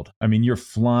mind meld. I mean, you're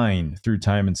flying through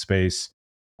time and space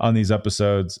on these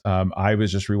episodes. I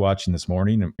was just rewatching this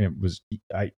morning, and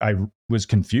I was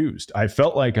confused. I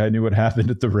felt like I knew what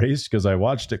happened at the race because I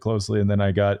watched it closely, and then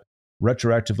I got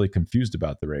retroactively confused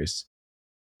about the race.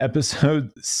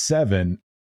 Episode 7,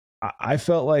 I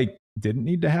felt like didn't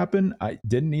need to happen. I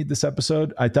didn't need this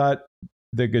episode. I thought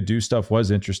the Gadu stuff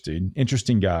was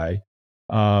interesting guy.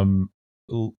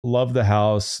 Love the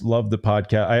house, love the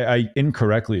podcast. I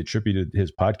incorrectly attributed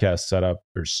his podcast setup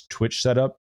or Twitch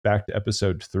setup back to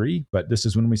episode 3, but this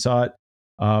is when we saw it.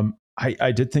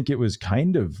 I did think it was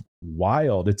kind of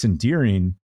wild. It's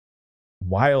endearing,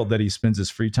 wild that he spends his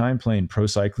free time playing Pro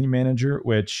Cycling Manager,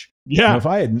 which Yeah. if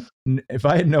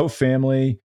I had no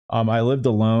family, I lived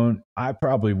alone, I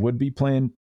probably would be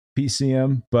playing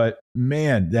PCM. But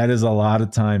man, that is a lot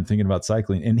of time thinking about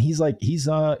cycling. And he's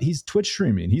Twitch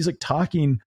streaming. He's like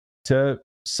talking to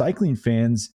cycling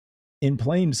fans in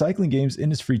playing cycling games in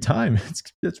his free time.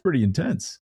 That's pretty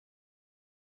intense.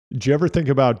 Did you ever think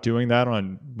about doing that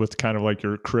with kind of like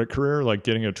your crit career, like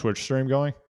getting a Twitch stream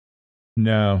going?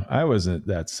 No, I wasn't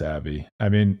that savvy. I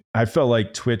mean, I felt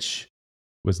like Twitch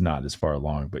was not as far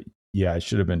along, but yeah, I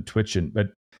should have been twitching. But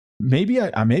maybe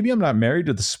I'm not married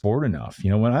to the sport enough.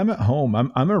 When I'm at home,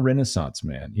 I'm a Renaissance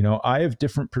man. I have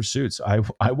different pursuits.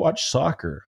 I watch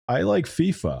soccer. I like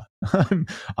FIFA.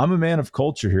 I'm a man of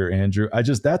culture here, Andrew.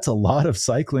 That's a lot of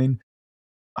cycling.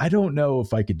 I don't know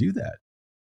if I could do that.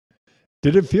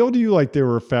 Did it feel to you like they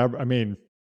were I mean,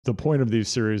 the point of these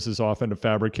series is often to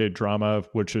fabricate drama,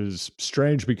 which is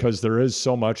strange because there is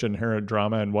so much inherent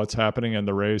drama in what's happening in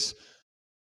the race.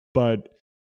 But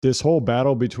this whole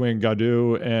battle between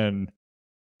Gadu and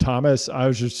Thomas, I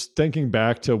was just thinking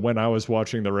back to when I was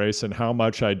watching the race and how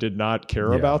much I did not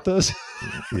care Yeah. about this.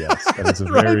 Yes, that is a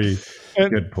Right? very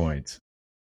And good point.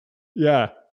 yeah.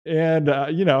 And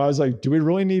I was like, do we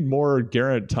really need more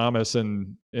Garrett Thomas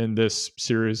in this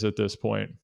series at this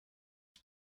point?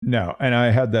 No, and I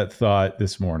had that thought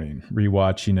this morning,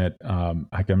 rewatching it. I'm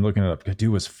looking it up. Gadu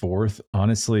was 4th.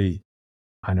 Honestly,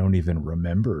 I don't even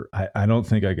remember. I don't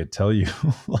think I could tell you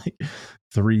like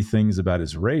 3 things about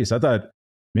his race. I thought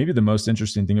maybe the most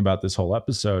interesting thing about this whole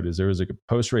episode is there was like a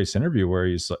post race interview where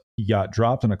he got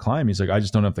dropped on a climb. He's like, I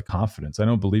just don't have the confidence. I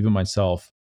don't believe in myself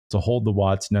to hold the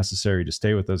watts necessary to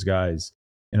stay with those guys,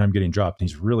 and I'm getting dropped. And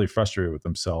he's really frustrated with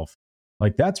himself.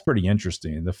 Like that's pretty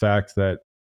interesting. The fact that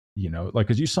like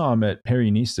because you saw him at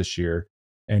Paris Nice this year,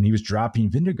 and he was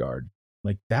dropping Vingegaard.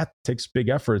 Like that takes big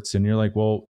efforts, and you're like,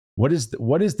 well, what is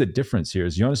the difference here?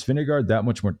 Is Jonas Vingegaard that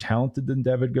much more talented than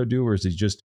David Gaudu, or is he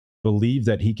just believe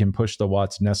that he can push the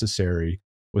watts necessary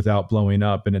without blowing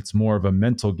up? And it's more of a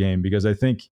mental game because I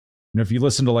think if you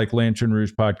listen to like Lantern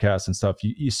Rouge podcasts and stuff,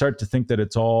 you start to think that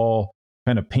it's all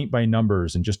kind of paint by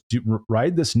numbers and just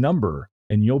ride this number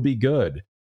and you'll be good.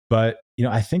 But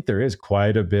I think there is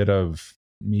quite a bit of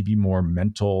maybe more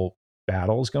mental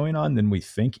battles going on than we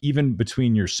think, even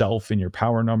between yourself and your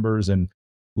power numbers, and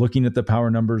looking at the power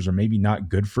numbers are maybe not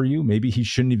good for you. Maybe he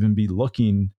shouldn't even be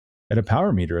looking at a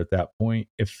power meter at that point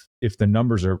if the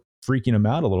numbers are freaking him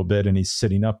out a little bit and he's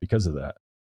sitting up because of that.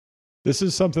 This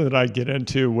is something that I get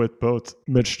into with both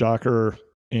Mitch Docker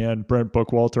and Brent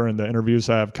Bookwalter in the interviews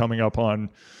I have coming up on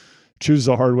Choose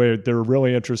the Hard Way. They're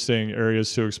really interesting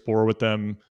areas to explore with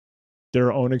them,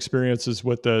 their own experiences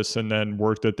with this, and then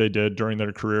work that they did during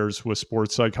their careers with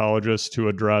sports psychologists to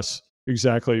address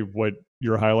exactly what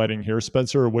you're highlighting here,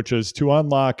 Spencer, which is to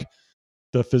unlock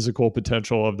the physical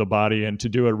potential of the body and to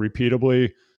do it repeatably.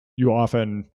 You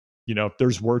often,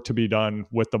 there's work to be done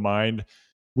with the mind.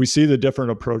 We see the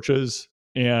different approaches,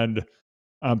 and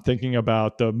I'm thinking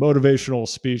about the motivational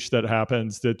speech that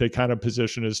happens that they kind of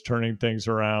position as turning things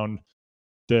around,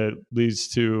 that leads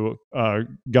to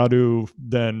Gadu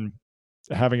then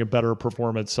having a better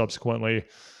performance subsequently.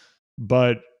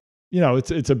 But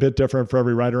it's a bit different for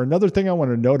every rider. Another thing I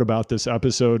want to note about this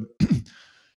episode,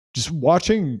 just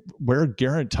watching where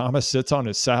Geraint Thomas sits on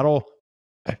his saddle.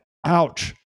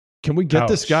 Ouch! Can we get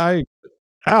this Ouch. guy?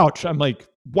 Ouch! I'm like,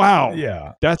 wow,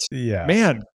 Yeah. that's Yeah.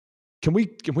 man. Can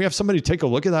we have somebody take a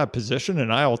look at that position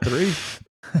in aisle 3?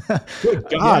 Good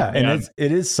God, Yeah, and man.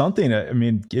 it is something. I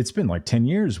mean, it's been like 10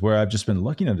 years where I've just been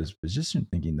looking at his position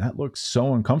thinking that looks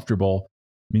so uncomfortable.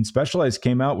 I mean, Specialized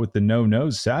came out with the no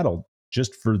nose saddle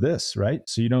just for this, right?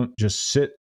 So you don't just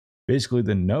sit, basically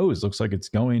the nose looks like it's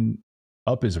going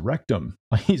up his rectum.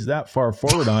 Like he's that far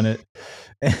forward on it.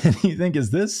 And you think, is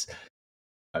this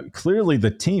clearly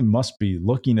the team must be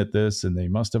looking at this and they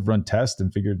must have run tests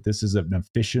and figured this is an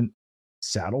efficient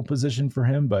saddle position for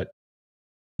him. But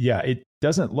yeah, it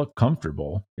doesn't look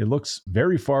comfortable. It looks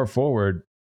very far forward.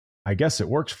 I guess it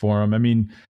works for him. I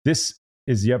mean, this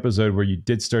is the episode where you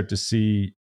did start to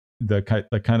see the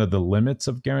kind of the limits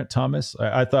of Geraint Thomas.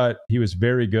 I thought he was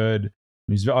very good.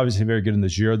 He's obviously very good in the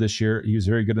Giro this year. He was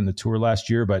very good in the Tour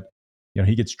last year, but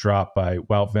he gets dropped by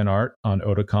Wout van Aert on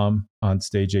Oudacom on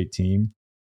stage 18,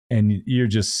 and you're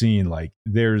just seeing like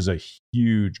there's a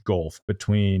huge gulf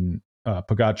between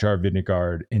Pogacar,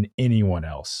 Vingegaard, and anyone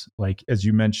else. Like as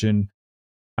you mentioned,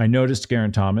 I noticed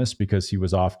Geraint Thomas because he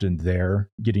was often there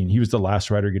he was the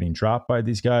last rider getting dropped by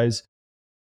these guys.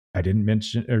 I didn't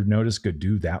mention or notice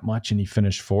Gadu that much, and he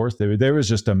finished fourth. There was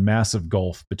just a massive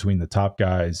gulf between the top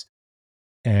guys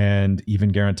and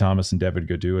even Geraint Thomas and David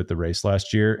Gadu at the race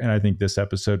last year. And I think this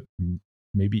episode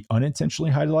maybe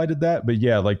unintentionally highlighted that. But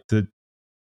yeah, like the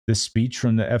speech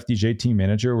from the FDJ team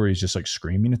manager where he's just like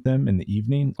screaming at them in the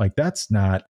evening, like that's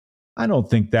not, I don't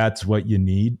think that's what you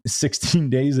need 16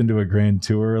 days into a grand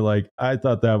tour. Like I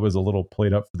thought that was a little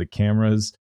played up for the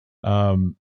cameras.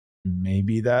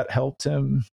 Maybe that helped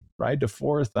him ride to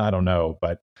fourth. I don't know.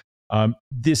 But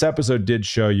this episode did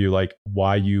show you like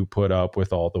why you put up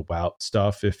with all the Wout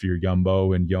stuff if you're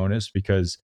Jumbo and Jonas,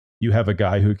 because you have a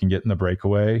guy who can get in the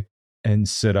breakaway and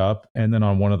sit up, and then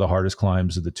on one of the hardest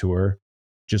climbs of the tour,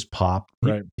 just pop.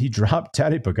 Right. He dropped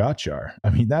Tadej Pogacar. I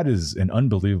mean, that is an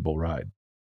unbelievable ride.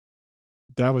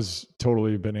 That was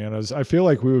totally bananas. I feel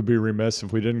like we would be remiss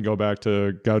if we didn't go back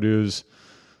to Gaudu's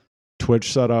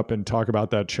Twitch setup and talk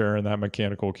about that chair and that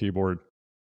mechanical keyboard.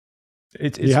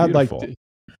 It's he had beautiful.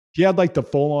 he had like the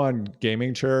full on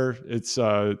gaming chair. It's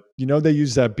they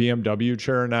use that BMW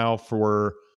chair now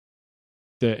for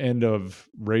the end of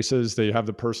races. They have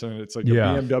the person, it's like a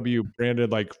BMW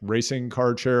branded like racing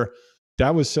car chair.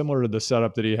 That was similar to the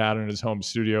setup that he had in his home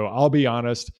studio. I'll be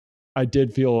honest, I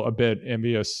did feel a bit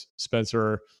envious,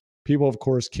 Spencer. People, of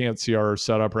course, can't see our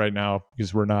setup right now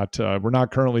because we're not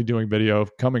currently doing video.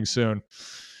 Coming soon.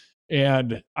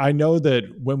 And I know that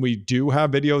when we do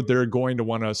have video, they're going to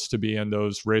want us to be in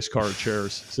those race car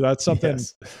chairs. So that's something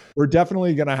we're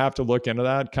definitely going to have to look into,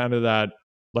 that kind of that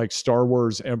like Star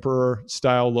Wars Emperor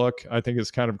style look. I think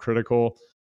is kind of critical.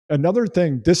 Another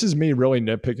thing, this is me really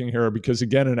nitpicking here because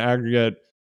again, in aggregate,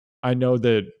 I know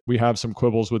that we have some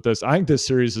quibbles with this. I think this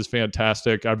series is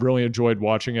fantastic. I've really enjoyed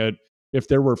watching it. If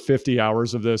there were 50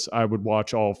 hours of this, I would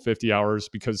watch all 50 hours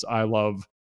because I love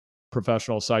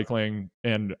professional cycling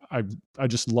and I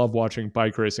just love watching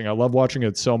bike racing. I love watching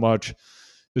it so much,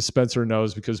 as Spencer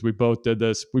knows, because we both did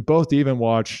this. We both even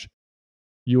watched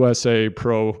USA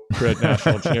Pro Crit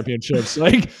National Championships.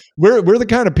 Like we're the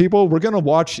kind of people we're going to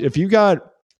watch. If you got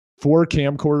 4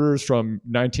 camcorders from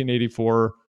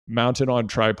 1984 mounted on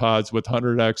tripods with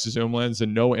 100x zoom lens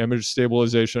and no image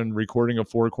stabilization recording a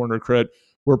 4-corner crit,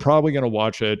 we're probably going to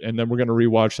watch it and then we're going to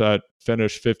rewatch that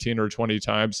finish 15 or 20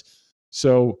 times.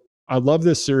 So I love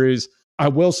this series. I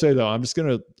will say though, I'm just going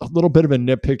to a little bit of a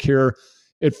nitpick here.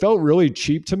 It felt really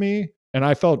cheap to me And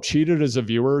I felt cheated as a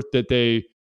viewer that they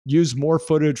used more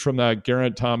footage from that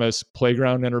Geraint Thomas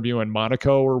playground interview in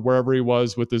Monaco or wherever he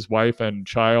was with his wife and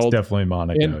It's child. definitely And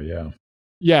Monaco. Yeah.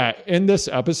 yeah, in this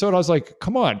episode, I was like,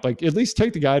 come on, like at least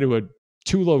take the guy to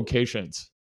two locations.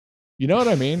 You know what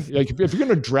I mean? Like if you're going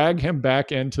to drag him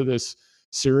back into this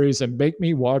series and make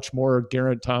me watch more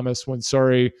Geraint Thomas when,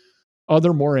 sorry,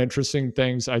 other more interesting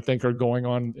things I think are going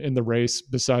on in the race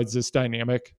besides this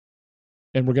dynamic,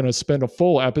 and we're going to spend a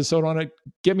full episode on it,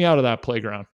 get me out of that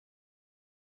playground.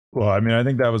 Well, I mean, I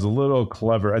think that was a little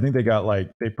clever. I think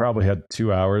they probably had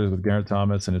 2 hours with Garrett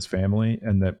Thomas and his family,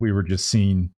 and that we were just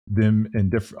seeing them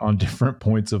on different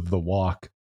points of the walk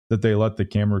that they let the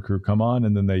camera crew come on,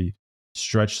 and then they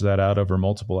stretched that out over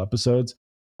multiple episodes.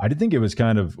 I did think it was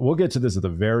kind of. We'll get to this at the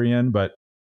very end, but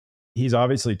he's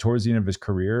obviously towards the end of his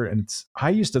career, and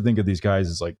I used to think of these guys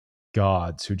as like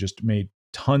gods who just made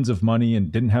tons of money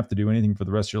and didn't have to do anything for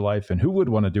the rest of your life, and who would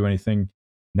want to do anything.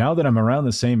 Now that I'm around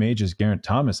the same age as Geraint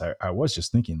Thomas, I was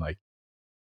just thinking, like,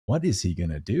 what is he going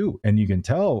to do? And you can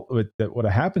tell that what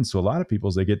happens to a lot of people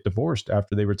is they get divorced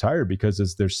after they retire because,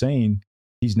 as they're saying,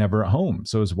 he's never at home.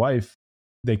 So his wife,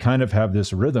 they kind of have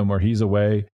this rhythm where he's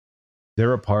away,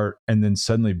 they're apart, and then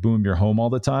suddenly, boom, you're home all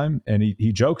the time. And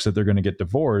he jokes that they're going to get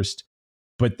divorced,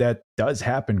 but that does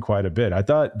happen quite a bit. I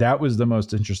thought that was the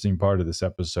most interesting part of this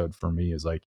episode for me, is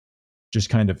like just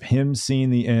kind of him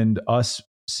seeing the end, us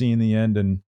seeing the end.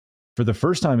 And for the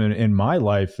first time in my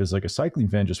life as like a cycling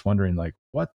fan, just wondering like,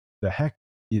 what the heck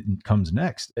comes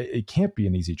next? It can't be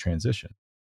an easy transition.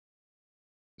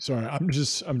 Sorry, I'm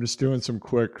just doing some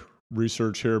quick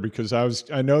research here because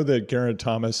I know that Geraint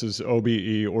Thomas is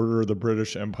OBE, Order of the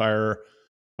British Empire.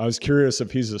 I was curious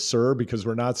if he's a Sir because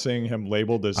we're not seeing him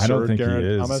labeled as I don't Sir think he Geraint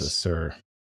is a Thomas. Sir.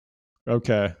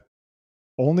 Okay.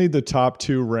 Only the top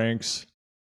two ranks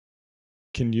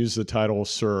can use the title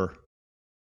Sir.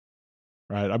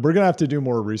 Right. We're gonna have to do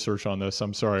more research on this.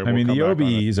 I'm sorry. I We'll mean, come the back on it.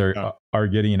 OBEs Yeah. are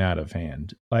getting out of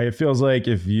hand. Like, it feels like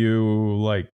if you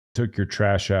like took your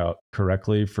trash out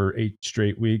correctly for 8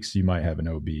 straight weeks, you might have an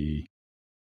OBE.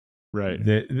 Right.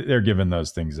 They're giving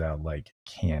those things out like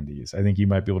candies. I think you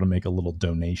might be able to make a little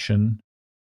donation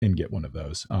and get one of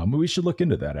those. We should look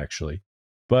into that, actually.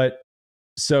 But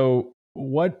so,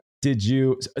 what did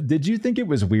you think it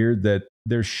was weird that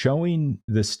they're showing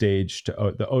the stage to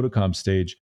the Oticom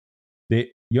stage?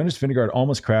 Jonas Vingegaard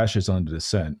almost crashes on the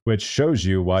descent, which shows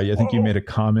you why. I think you made a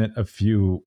comment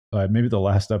maybe the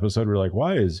last episode. We're like,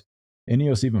 why is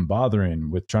Ineos even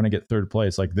bothering with trying to get third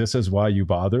place? Like, this is why you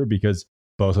bother, because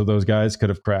both of those guys could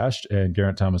have crashed and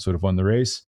Geraint Thomas would have won the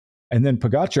race. And then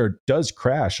Pogacar does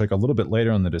crash like a little bit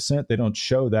later on the descent. They don't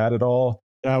show that at all.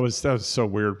 That was so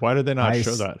weird. Why did they not I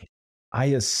show that? I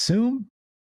assume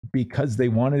because they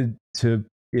wanted to.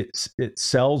 It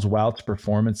sells Wout's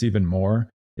performance even more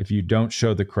if you don't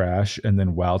show the crash and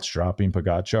then Wout's dropping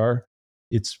Pogacar.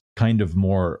 It's kind of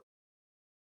more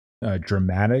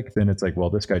dramatic than it's like, well,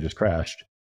 this guy just crashed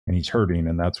and he's hurting,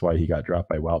 and that's why he got dropped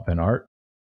by Wout van Aert.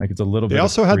 Like, it's a little They bit of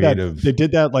also had that. creative. They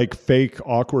did that like fake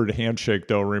awkward handshake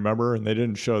though. Remember, and they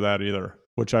didn't show that either.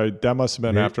 That must have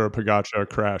been after a Pogacar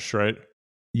crash, right?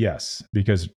 Yes,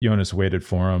 because Jonas waited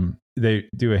for him. They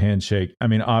do a handshake. I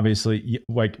mean, obviously,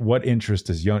 like, what interest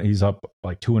is Jonas? He's up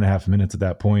like 2.5 minutes at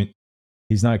that point.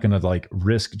 He's not going to like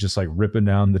risk just like ripping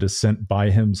down the descent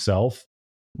by himself,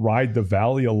 ride the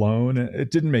valley alone.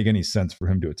 It didn't make any sense for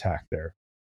him to attack there.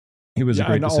 It was a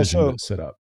great and decision also to sit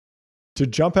up. to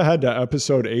jump ahead to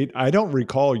episode 8, I don't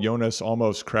recall Jonas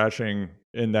almost crashing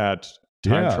in that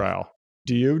time Yeah, trial.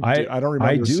 Do you? I I don't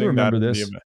I remember do seeing that remember in the this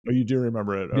event. Oh, you do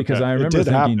remember it. because Okay. I It remember did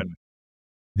thinking happen.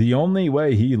 the only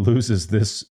way he loses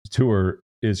this tour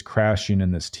is crashing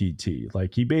in this TT.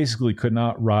 Like, he basically could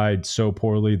not ride so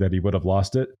poorly that he would have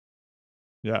lost it.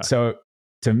 Yeah. So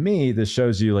to me, this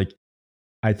shows you, like,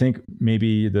 I think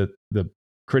maybe the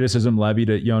criticism levied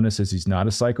at Jonas is he's not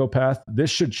a psychopath. This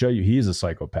should show you he's a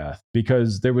psychopath,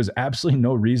 because there was absolutely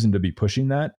no reason to be pushing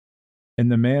that.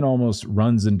 And the man almost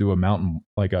runs into a mountain,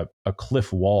 like a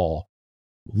cliff wall,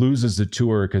 loses the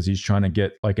tour because he's trying to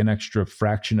get like an extra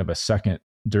fraction of a second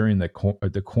during the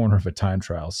corner of a time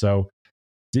trial. So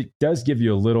it does give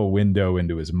you a little window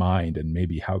into his mind and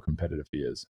maybe how competitive he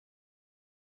is.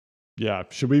 Yeah.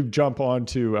 Should we jump on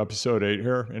to episode 8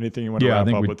 here? Anything you want to Yeah, I wrap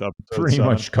think up we with episode pretty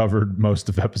 7? much covered most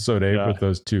of episode 8 Yeah. with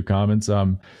those two comments. I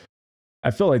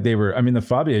feel like I mean, the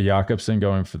Fabio Jakobsen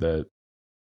going for the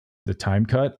time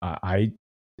cut, I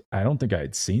don't think I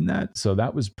had seen that. So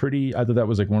that was I thought that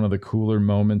was like one of the cooler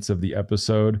moments of the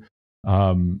episode.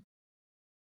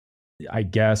 I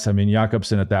guess, I mean,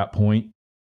 Jakobsen at that point,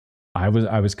 I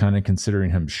was kind of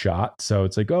considering him shot. So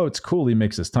it's like, oh, it's cool he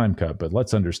makes his time cut, but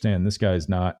let's understand this guy's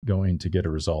not going to get a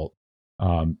result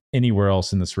anywhere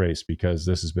else in this race because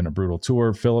this has been a brutal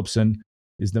tour. Philipsen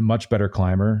is the much better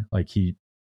climber. Like he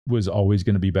was always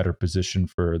going to be better positioned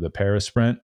for the Paris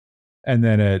sprint. And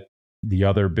then the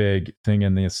other big thing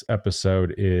in this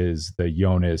episode is the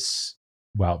Jonas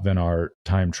Wout van Aert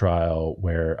time trial,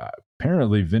 where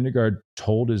apparently Vingegaard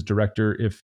told his director,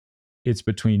 if it's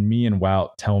between me and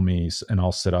Wout, tell me, and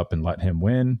I'll sit up and let him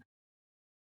win.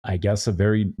 I guess a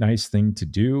very nice thing to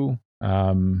do.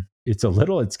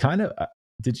 It's kind of,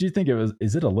 did you think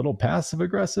is it a little passive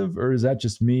aggressive, or is that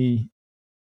just me?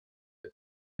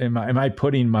 Am I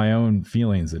putting my own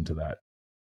feelings into that?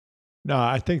 No,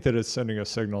 I think that it's sending a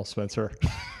signal, Spencer.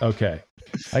 Okay.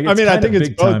 Like I it's mean, I kind think of it's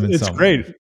big both. time in It's some way.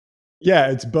 great.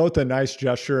 Yeah, it's both a nice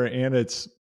gesture and it's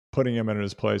putting him in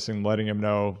his place and letting him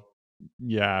know,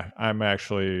 yeah, I'm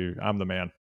the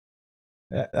man.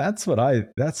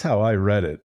 That's how I read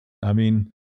it. I mean,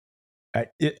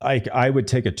 I would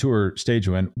take a tour stage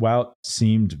win. Wout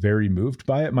seemed very moved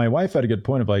by it. My wife had a good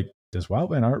point of like, does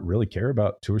Wout Van Aert really care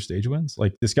about tour stage wins?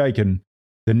 Like this guy can,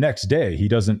 the next day he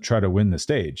doesn't try to win the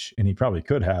stage, and he probably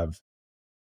could have,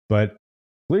 but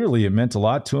clearly it meant a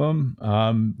lot to him.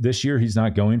 This year he's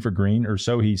not going for green, or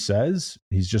so he says.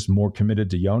 He's just more committed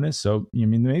to Jonas. So I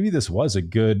mean, maybe this was a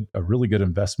really good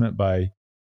investment by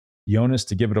Jonas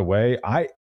to give it away. I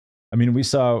mean, we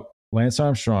saw Lance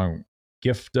Armstrong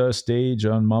gift a stage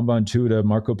on Mont Ventoux to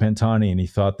Marco Pantani, and he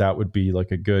thought that would be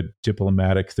like a good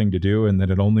diplomatic thing to do, and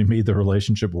then it only made the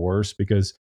relationship worse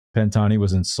because Pantani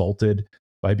was insulted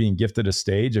by being gifted a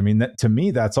stage. I mean, to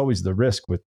me, that's always the risk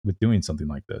with doing something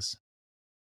like this.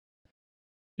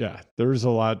 Yeah, there's a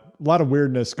lot of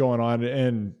weirdness going on,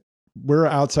 and we're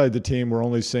outside the team. We're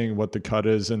only seeing what the cut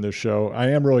is in the show. I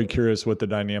am really curious what the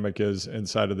dynamic is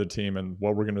inside of the team and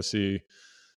what we're going to see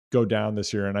go down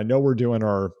this year. And I know we're doing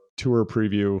our tour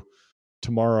preview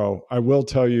tomorrow. I will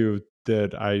tell you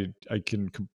that I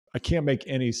can't make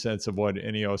any sense of what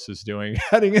Ineos is doing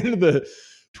heading into the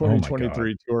Oh my God.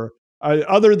 2023 tour.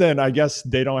 Other than I guess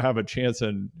they don't have a chance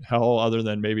in hell, other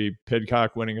than maybe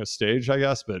Pidcock winning a stage, I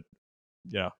guess. But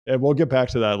yeah, and we'll get back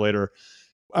to that later.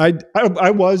 I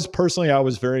was personally, I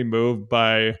was very moved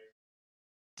by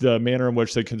the manner in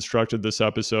which they constructed this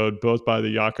episode, both by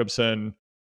the Jakobsen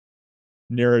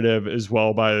narrative as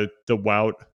well by the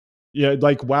Wout. Yeah,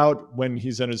 like Wout when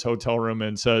he's in his hotel room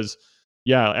and says,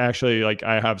 "Yeah, actually, like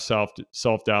I have self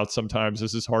doubt sometimes.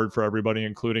 This is hard for everybody,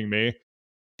 including me."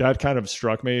 That kind of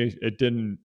struck me. I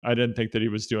didn't think that he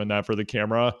was doing that for the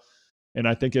camera. And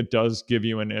I think it does give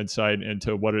you an insight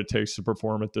into what it takes to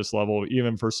perform at this level,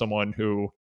 even for someone who,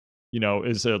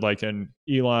 is it like an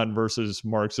Elon versus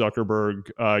Mark Zuckerberg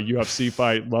UFC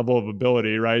fight level of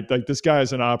ability, right? Like this guy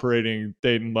is an operating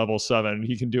Dayton level 7.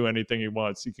 He can do anything he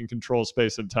wants. He can control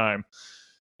space and time.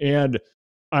 And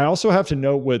I also have to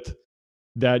note with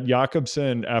that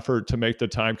Jakobsen effort to make the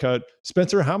time cut,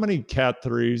 Spencer, how many Cat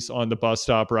 3s on the bus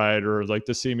stop ride or like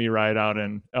the See Me ride out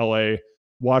in LA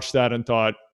watched that and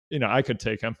thought, I could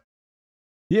take him?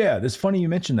 Yeah, it's funny you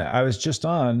mentioned that. I was just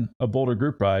on a Boulder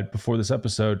group ride before this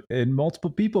episode, and multiple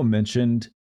people mentioned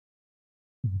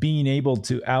being able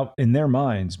to in their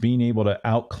minds, being able to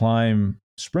out climb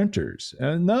sprinters.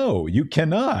 No, you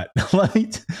cannot. Let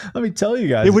me tell you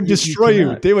They guys, would you destroy you.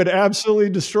 cannot. They would absolutely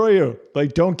destroy you.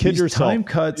 Like, don't kid These yourself. time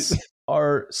cuts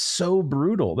are so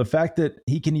brutal. The fact that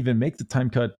he can even make the time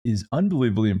cut is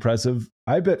unbelievably impressive.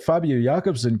 I bet Fabio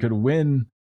Jakobsen could win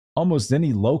almost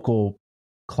any local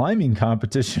climbing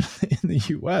competition in the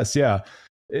US. Yeah.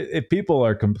 If people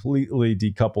are completely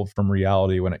decoupled from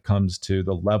reality when it comes to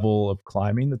the level of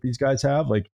climbing that these guys have,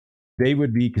 like they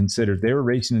would be considered, they were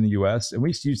racing in the US. And we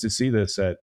used to see this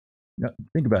at,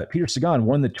 think about it. Peter Sagan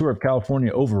won the Tour of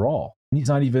California overall. He's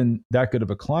not even that good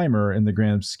of a climber in the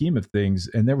grand scheme of things.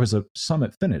 And there was a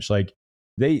summit finish. Like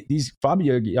these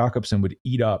Fabio Jakobsen would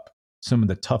eat up some of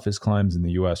the toughest climbs in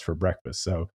the US for breakfast.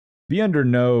 So be under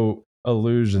no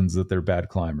illusions that they're bad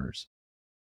climbers.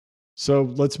 So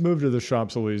let's move to the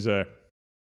Champs Elysees.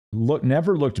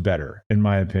 Never looked better in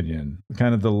my opinion.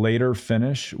 Kind of the later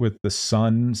finish with the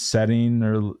sun setting,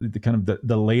 or the kind of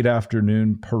the late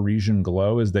afternoon Parisian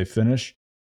glow as they finish.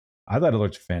 I thought it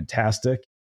looked fantastic.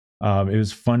 It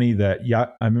was funny that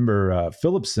I remember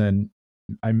Philipsen.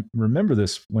 I remember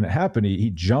this when it happened. He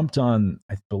jumped on,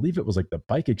 I believe it was like the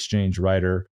Bike Exchange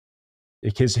rider.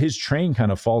 His train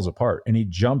kind of falls apart, and he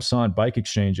jumps on Bike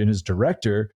Exchange, and his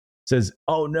director says,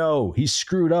 "Oh no, he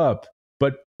screwed up."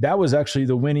 But that was actually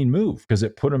the winning move because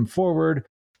it put him forward.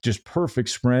 Just perfect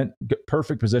sprint,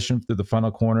 perfect position through the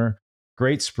final corner.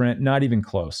 Great sprint, not even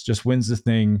close. Just wins the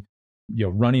thing.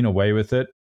 running away with it.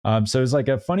 So it's like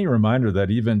a funny reminder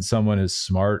that even someone as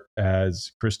smart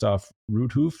as Christoph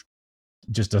Rudhoff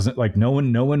just doesn't, like, no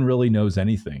one really knows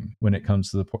anything when it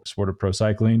comes to the sport of pro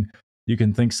cycling. You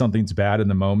can think something's bad in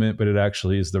the moment, but it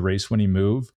actually is the race winning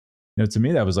move. To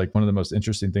me, that was like one of the most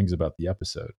interesting things about the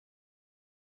episode.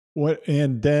 What?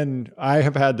 And then I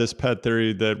have had this pet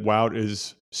theory that Wout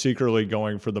is secretly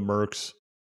going for the Merckx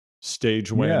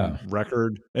stage win Yeah.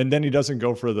 record, and then he doesn't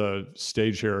go for the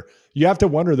stage here. You have to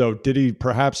wonder though, did he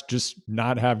perhaps just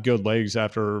not have good legs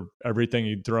after everything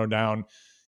he'd thrown down?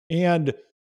 And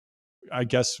I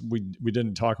guess we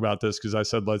didn't talk about this because I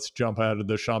said let's jump out of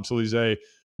the Champs Elysees.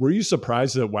 Were you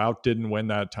surprised that Wout didn't win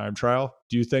that time trial?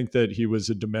 Do you think that he was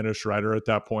a diminished rider at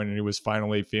that point and he was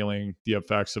finally feeling the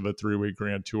effects of a 3-week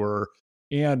Grand Tour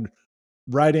and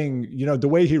riding? The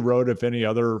way he rode, if any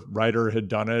other rider had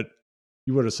done it,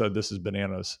 you would have said this is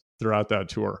bananas throughout that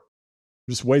tour.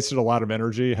 Just wasted a lot of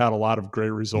energy, had a lot of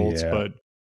great results, Yeah. but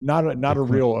not a, The not a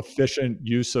real efficient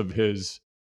use of his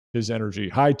energy.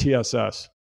 High TSS.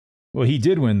 Well, he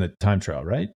did win the time trial,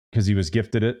 right? Because he was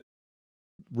gifted it.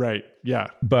 Right. Yeah.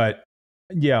 But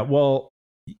yeah, well,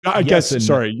 I yes guess, and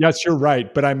sorry. Yes, you're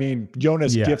right. But I mean,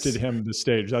 Jonas gifted yes. him the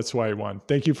stage. That's why he won.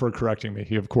 Thank you for correcting me.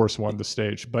 He, of course, won the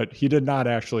stage, but he did not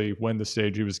actually win the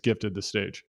stage. He was gifted the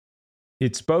stage.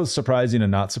 It's both surprising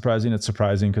and not surprising. It's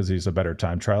surprising because he's a better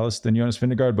time trialist than Jonas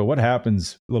Vingegaard. But what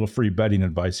happens, a little free betting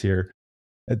advice here,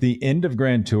 at the end of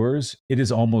Grand Tours, it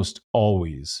is almost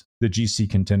always the GC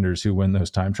contenders who win those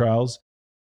time trials,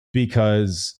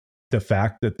 because the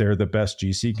fact that they're the best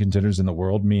GC contenders in the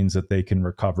world means that they can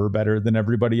recover better than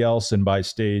everybody else. And by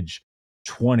stage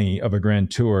 20 of a Grand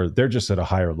Tour, they're just at a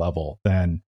higher level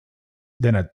than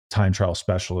a time trial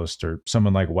specialist or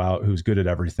someone like Wout, who's good at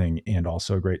everything and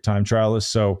also a great time trialist.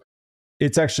 So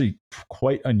it's actually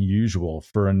quite unusual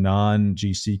for a non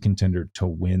GC contender to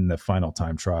win the final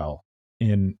time trial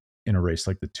in a race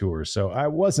like the Tour. So I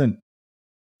wasn't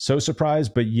so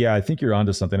surprised, but yeah, I think you're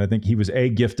onto something. I think he was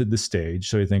gifted the stage,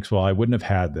 so he thinks, well, I wouldn't have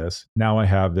had this. Now I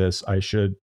have this. I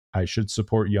should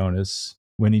support Jonas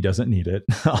when he doesn't need it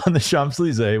on the Champs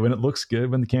Elysees, when it looks good,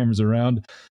 when the camera's around.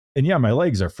 And yeah, my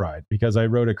legs are fried because I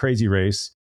rode a crazy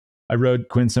race. I rode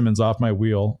Quinn Simmons off my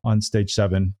wheel on stage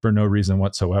 7 for no reason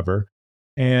whatsoever,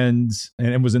 and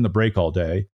it was in the break all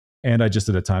day. And I just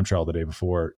did a time trial the day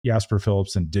before. Jasper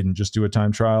Philipsen didn't just do a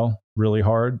time trial really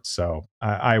hard, so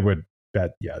I would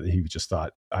bet, yeah, he just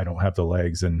thought, I don't have the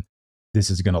legs, and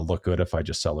this is going to look good if I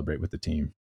just celebrate with the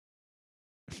team.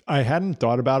 I hadn't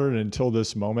thought about it until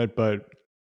this moment, but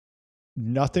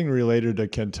nothing related to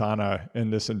Quintana in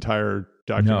this entire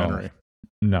No, documentary.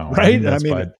 no, and I think Right? I that's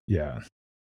mean, why. Yeah,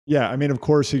 yeah, I mean, of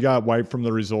course he got wiped from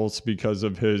the results because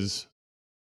of his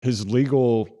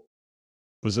legal.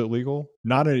 Was it legal?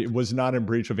 It was not in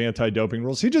breach of anti-doping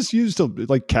rules. He just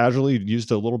casually used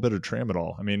a little bit of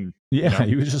tramadol. I mean, yeah,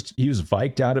 he was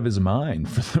viked out of his mind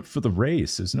for the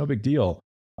race. It's no big deal.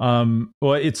 Well,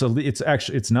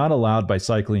 it's not allowed by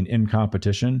cycling in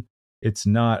competition. It's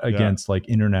not yeah. against like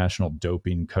international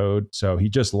doping code. So he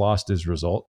just lost his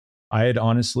result. I had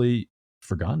honestly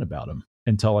forgotten about him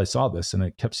until I saw this, and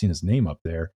I kept seeing his name up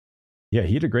there. Yeah,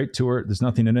 he had a great tour. There's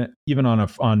nothing in it. Even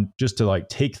on just to like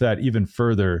take that even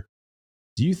further.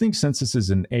 Do you think, since this is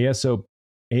an ASO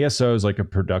is like a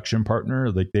production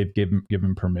partner, like they've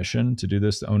given permission to do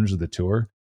this, the owners of the tour,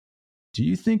 do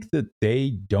you think that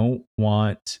they don't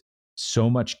want so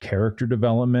much character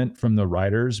development from the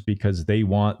riders because they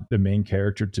want the main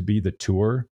character to be the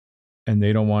tour, and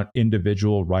they don't want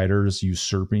individual riders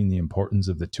usurping the importance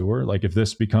of the tour? Like if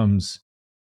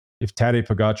Tadej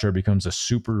Pogacar becomes a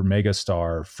super mega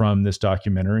star from this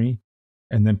documentary,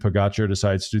 and then Pogacar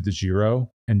decides to do the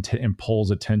Giro and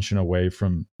pulls attention away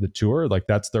from the tour, like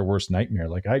that's their worst nightmare.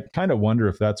 Like I kind of wonder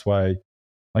if that's why.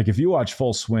 Like if you watch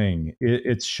Full Swing,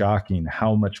 it's shocking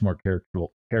how much more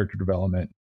character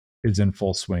development is in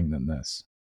Full Swing than this.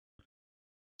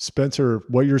 Spencer,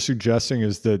 what you're suggesting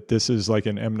is that this is like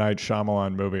an M. Night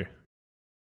Shyamalan movie.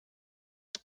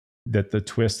 That the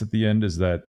twist at the end is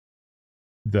that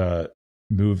the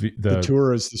movie The the,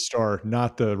 tour is the star,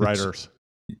 not the the t- writers.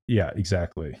 yeah,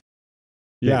 exactly.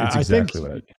 Yeah, It's I think. exactly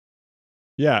what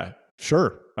Yeah,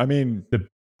 sure. I mean, the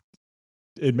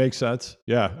it makes sense.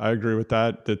 Yeah, I agree with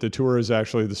that. That the tour is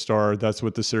actually the star. That's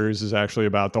what the series is actually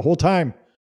about. The whole time,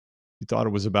 you thought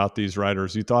it was about these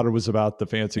riders. You thought it was about the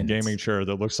fancy and gaming it's chair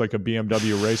that looks like a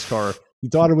BMW race car. You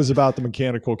thought it was about the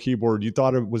mechanical keyboard. You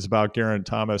thought it was about Geraint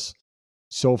Thomas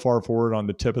so far forward on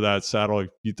the tip of that saddle.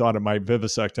 You thought it might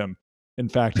vivisect him. In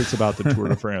fact, it's about the Tour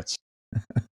de France.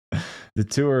 the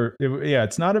tour. Yeah,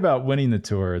 it's not about winning the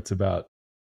tour. It's about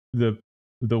the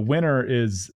the winner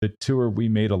is the tour we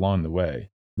made along the way.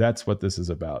 That's what this is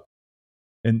about.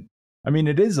 And I mean,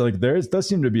 it is like does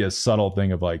seem to be a subtle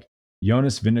thing of like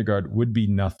Jonas Vingegaard would be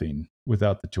nothing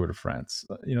without the Tour de France.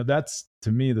 That's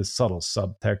to me the subtle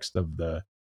subtext of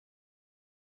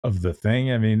the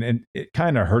thing. I mean, and it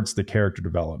kind of hurts the character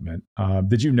development.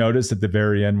 Did you notice at the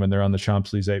very end when they're on the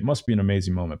Champs Elysees? It must be an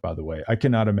amazing moment, by the way. I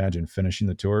cannot imagine finishing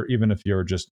the tour, even if you're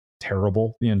just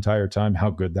terrible the entire time, how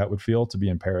good that would feel to be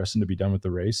in Paris and to be done with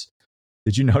the race.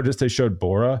 Did you notice they showed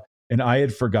Bora? And I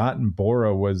had forgotten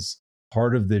Bora was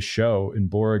part of this show and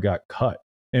Bora got cut.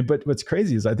 But what's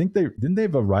crazy is I think they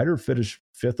have a rider finish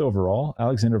 5th overall,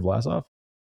 Alexander Vlasov.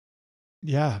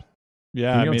 Yeah.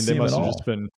 Yeah. And I you don't mean, see they him at must have just all.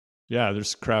 been, they're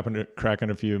just cracking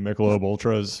a few Michelob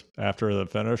Ultras after the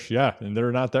finish. Yeah. And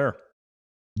they're not there.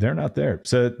 They're not there.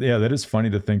 So yeah, that is funny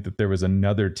to think that there was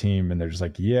another team and they're just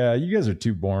like, yeah, you guys are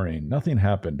too boring. Nothing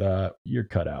happened. You're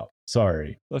cut out.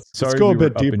 Sorry. Let's Sorry go a we were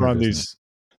bit up in deeper your on these. business.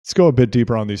 Let's go a bit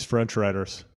deeper on these French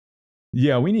riders.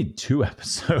 Yeah, we need 2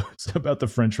 episodes about the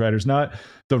French riders, not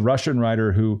the Russian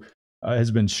rider who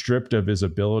has been stripped of his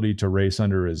ability to race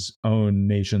under his own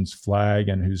nation's flag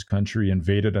and whose country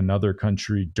invaded another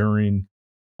country during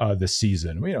the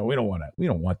season. We don't want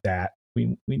that.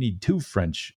 We need 2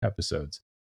 French episodes.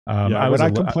 Yeah, I was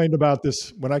when I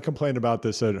complained about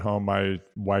this at home, my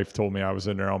wife told me I was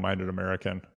a narrow-minded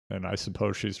American, and I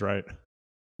suppose she's right.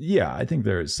 Yeah, I think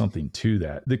there is something to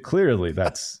that. Clearly,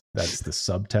 that's the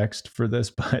subtext for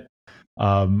this. But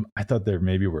I thought there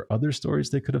maybe were other stories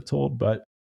they could have told, but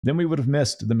then we would have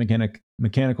missed the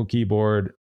mechanical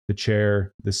keyboard, the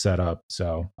chair, the setup.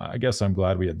 So I guess I'm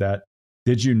glad we had that.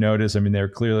 Did you notice? I mean, they're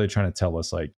clearly trying to tell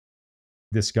us like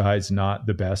this guy's not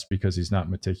the best because he's not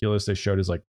meticulous. They showed his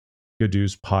like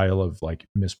Gadoo's pile of like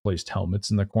misplaced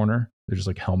helmets in the corner. They're just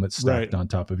like helmets stacked Right. on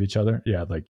top of each other. Yeah,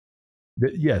 like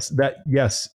yes,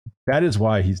 that is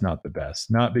why he's not the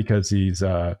best. Not because he's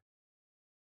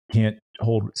can't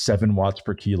hold 7 watts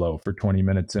per kilo for 20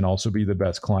 minutes and also be the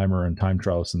best climber and time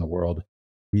trialist in the world.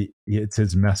 It's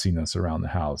his messiness around the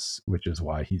house, which is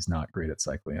why he's not great at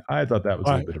cycling. I thought that was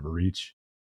a I, little bit of a reach.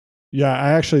 yeah,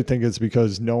 I actually think it's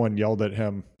because no one yelled at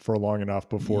him for long enough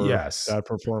before Yes. that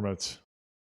performance.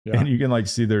 Yeah. And you can like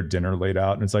see their dinner laid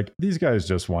out, and it's like these guys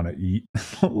just want to eat.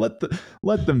 let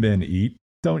the men eat.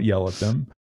 Don't yell at them.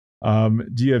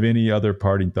 Do you have any other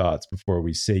parting thoughts before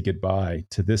we say goodbye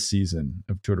to this season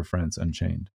of Tour de France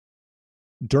Unchained?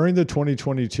 During the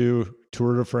 2022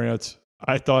 Tour de France,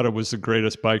 I thought it was the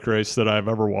greatest bike race that I've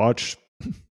ever watched.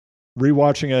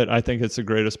 Rewatching it, I think it's the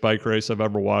greatest bike race I've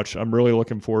ever watched. I'm really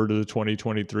looking forward to the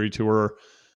 2023 Tour.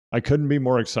 I couldn't be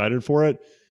more excited for it.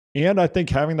 And I think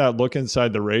having that look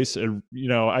inside the race,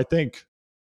 I think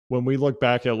when we look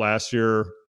back at last year,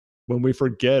 when we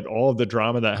forget all of the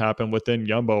drama that happened within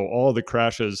Jumbo, all of the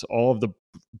crashes, all of the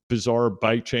bizarre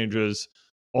bike changes,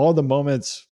 all the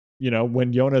moments,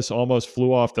 when Jonas almost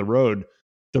flew off the road,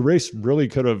 the race really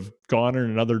could have gone in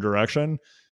another direction.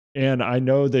 And I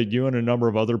know that you and a number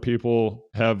of other people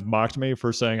have mocked me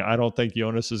for saying, I don't think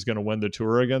Jonas is going to win the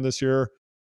Tour again this year.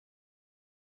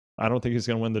 I don't think he's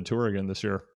going to win the Tour again this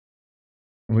year.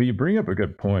 Well, you bring up a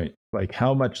good point, like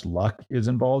how much luck is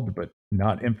involved, but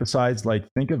not emphasized. Like,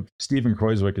 think of Steven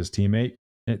Kreuzwick, his teammate.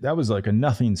 That was like a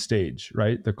nothing stage,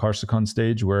 right? The Corsican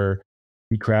stage where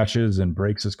he crashes and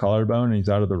breaks his collarbone and he's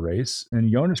out of the race. And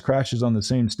Jonas crashes on the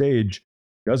same stage,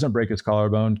 doesn't break his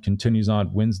collarbone, continues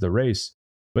on, wins the race.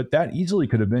 But that easily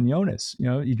could have been Jonas.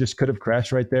 You just could have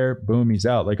crashed right there. Boom, he's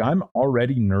out. Like, I'm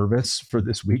already nervous for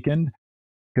this weekend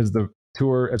because the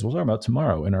tour, as we'll talk about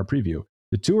tomorrow in our preview,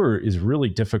 the tour is really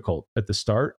difficult at the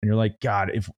start. And you're like,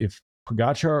 God, if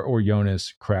Pogacar or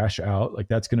Jonas crash out, like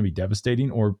that's going to be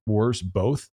devastating, or worse,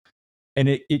 both. And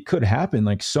it could happen.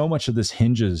 Like so much of this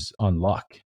hinges on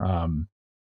luck. And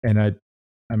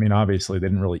I mean, obviously they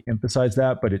didn't really emphasize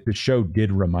that, but the show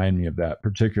did remind me of that,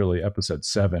 particularly episode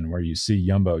 7, where you see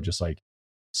Jumbo just like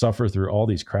suffer through all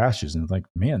these crashes. And it's like,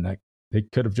 man, that they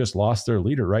could have just lost their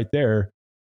leader right there.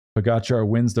 Pogacar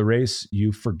wins the race.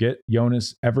 You forget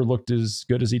Jonas ever looked as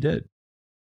good as he did.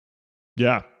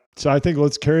 Yeah. So I think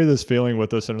let's carry this feeling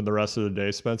with us into the rest of the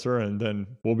day, Spencer, and then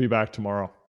we'll be back tomorrow.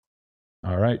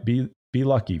 All right. Be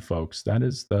lucky, folks. That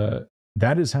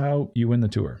is how you win the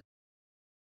tour.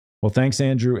 Well, thanks,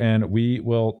 Andrew. And we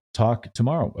will talk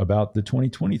tomorrow about the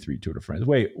 2023 Tour de France.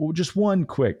 Wait, just one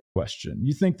quick question.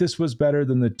 You think this was better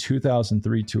than the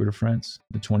 2003 Tour de France,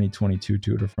 the 2022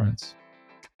 Tour de France?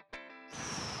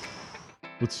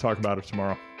 Let's talk about it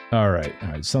tomorrow. All right.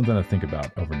 Something to think about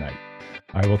overnight.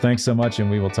 All right. Well, thanks so much, and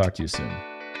we will talk to you soon.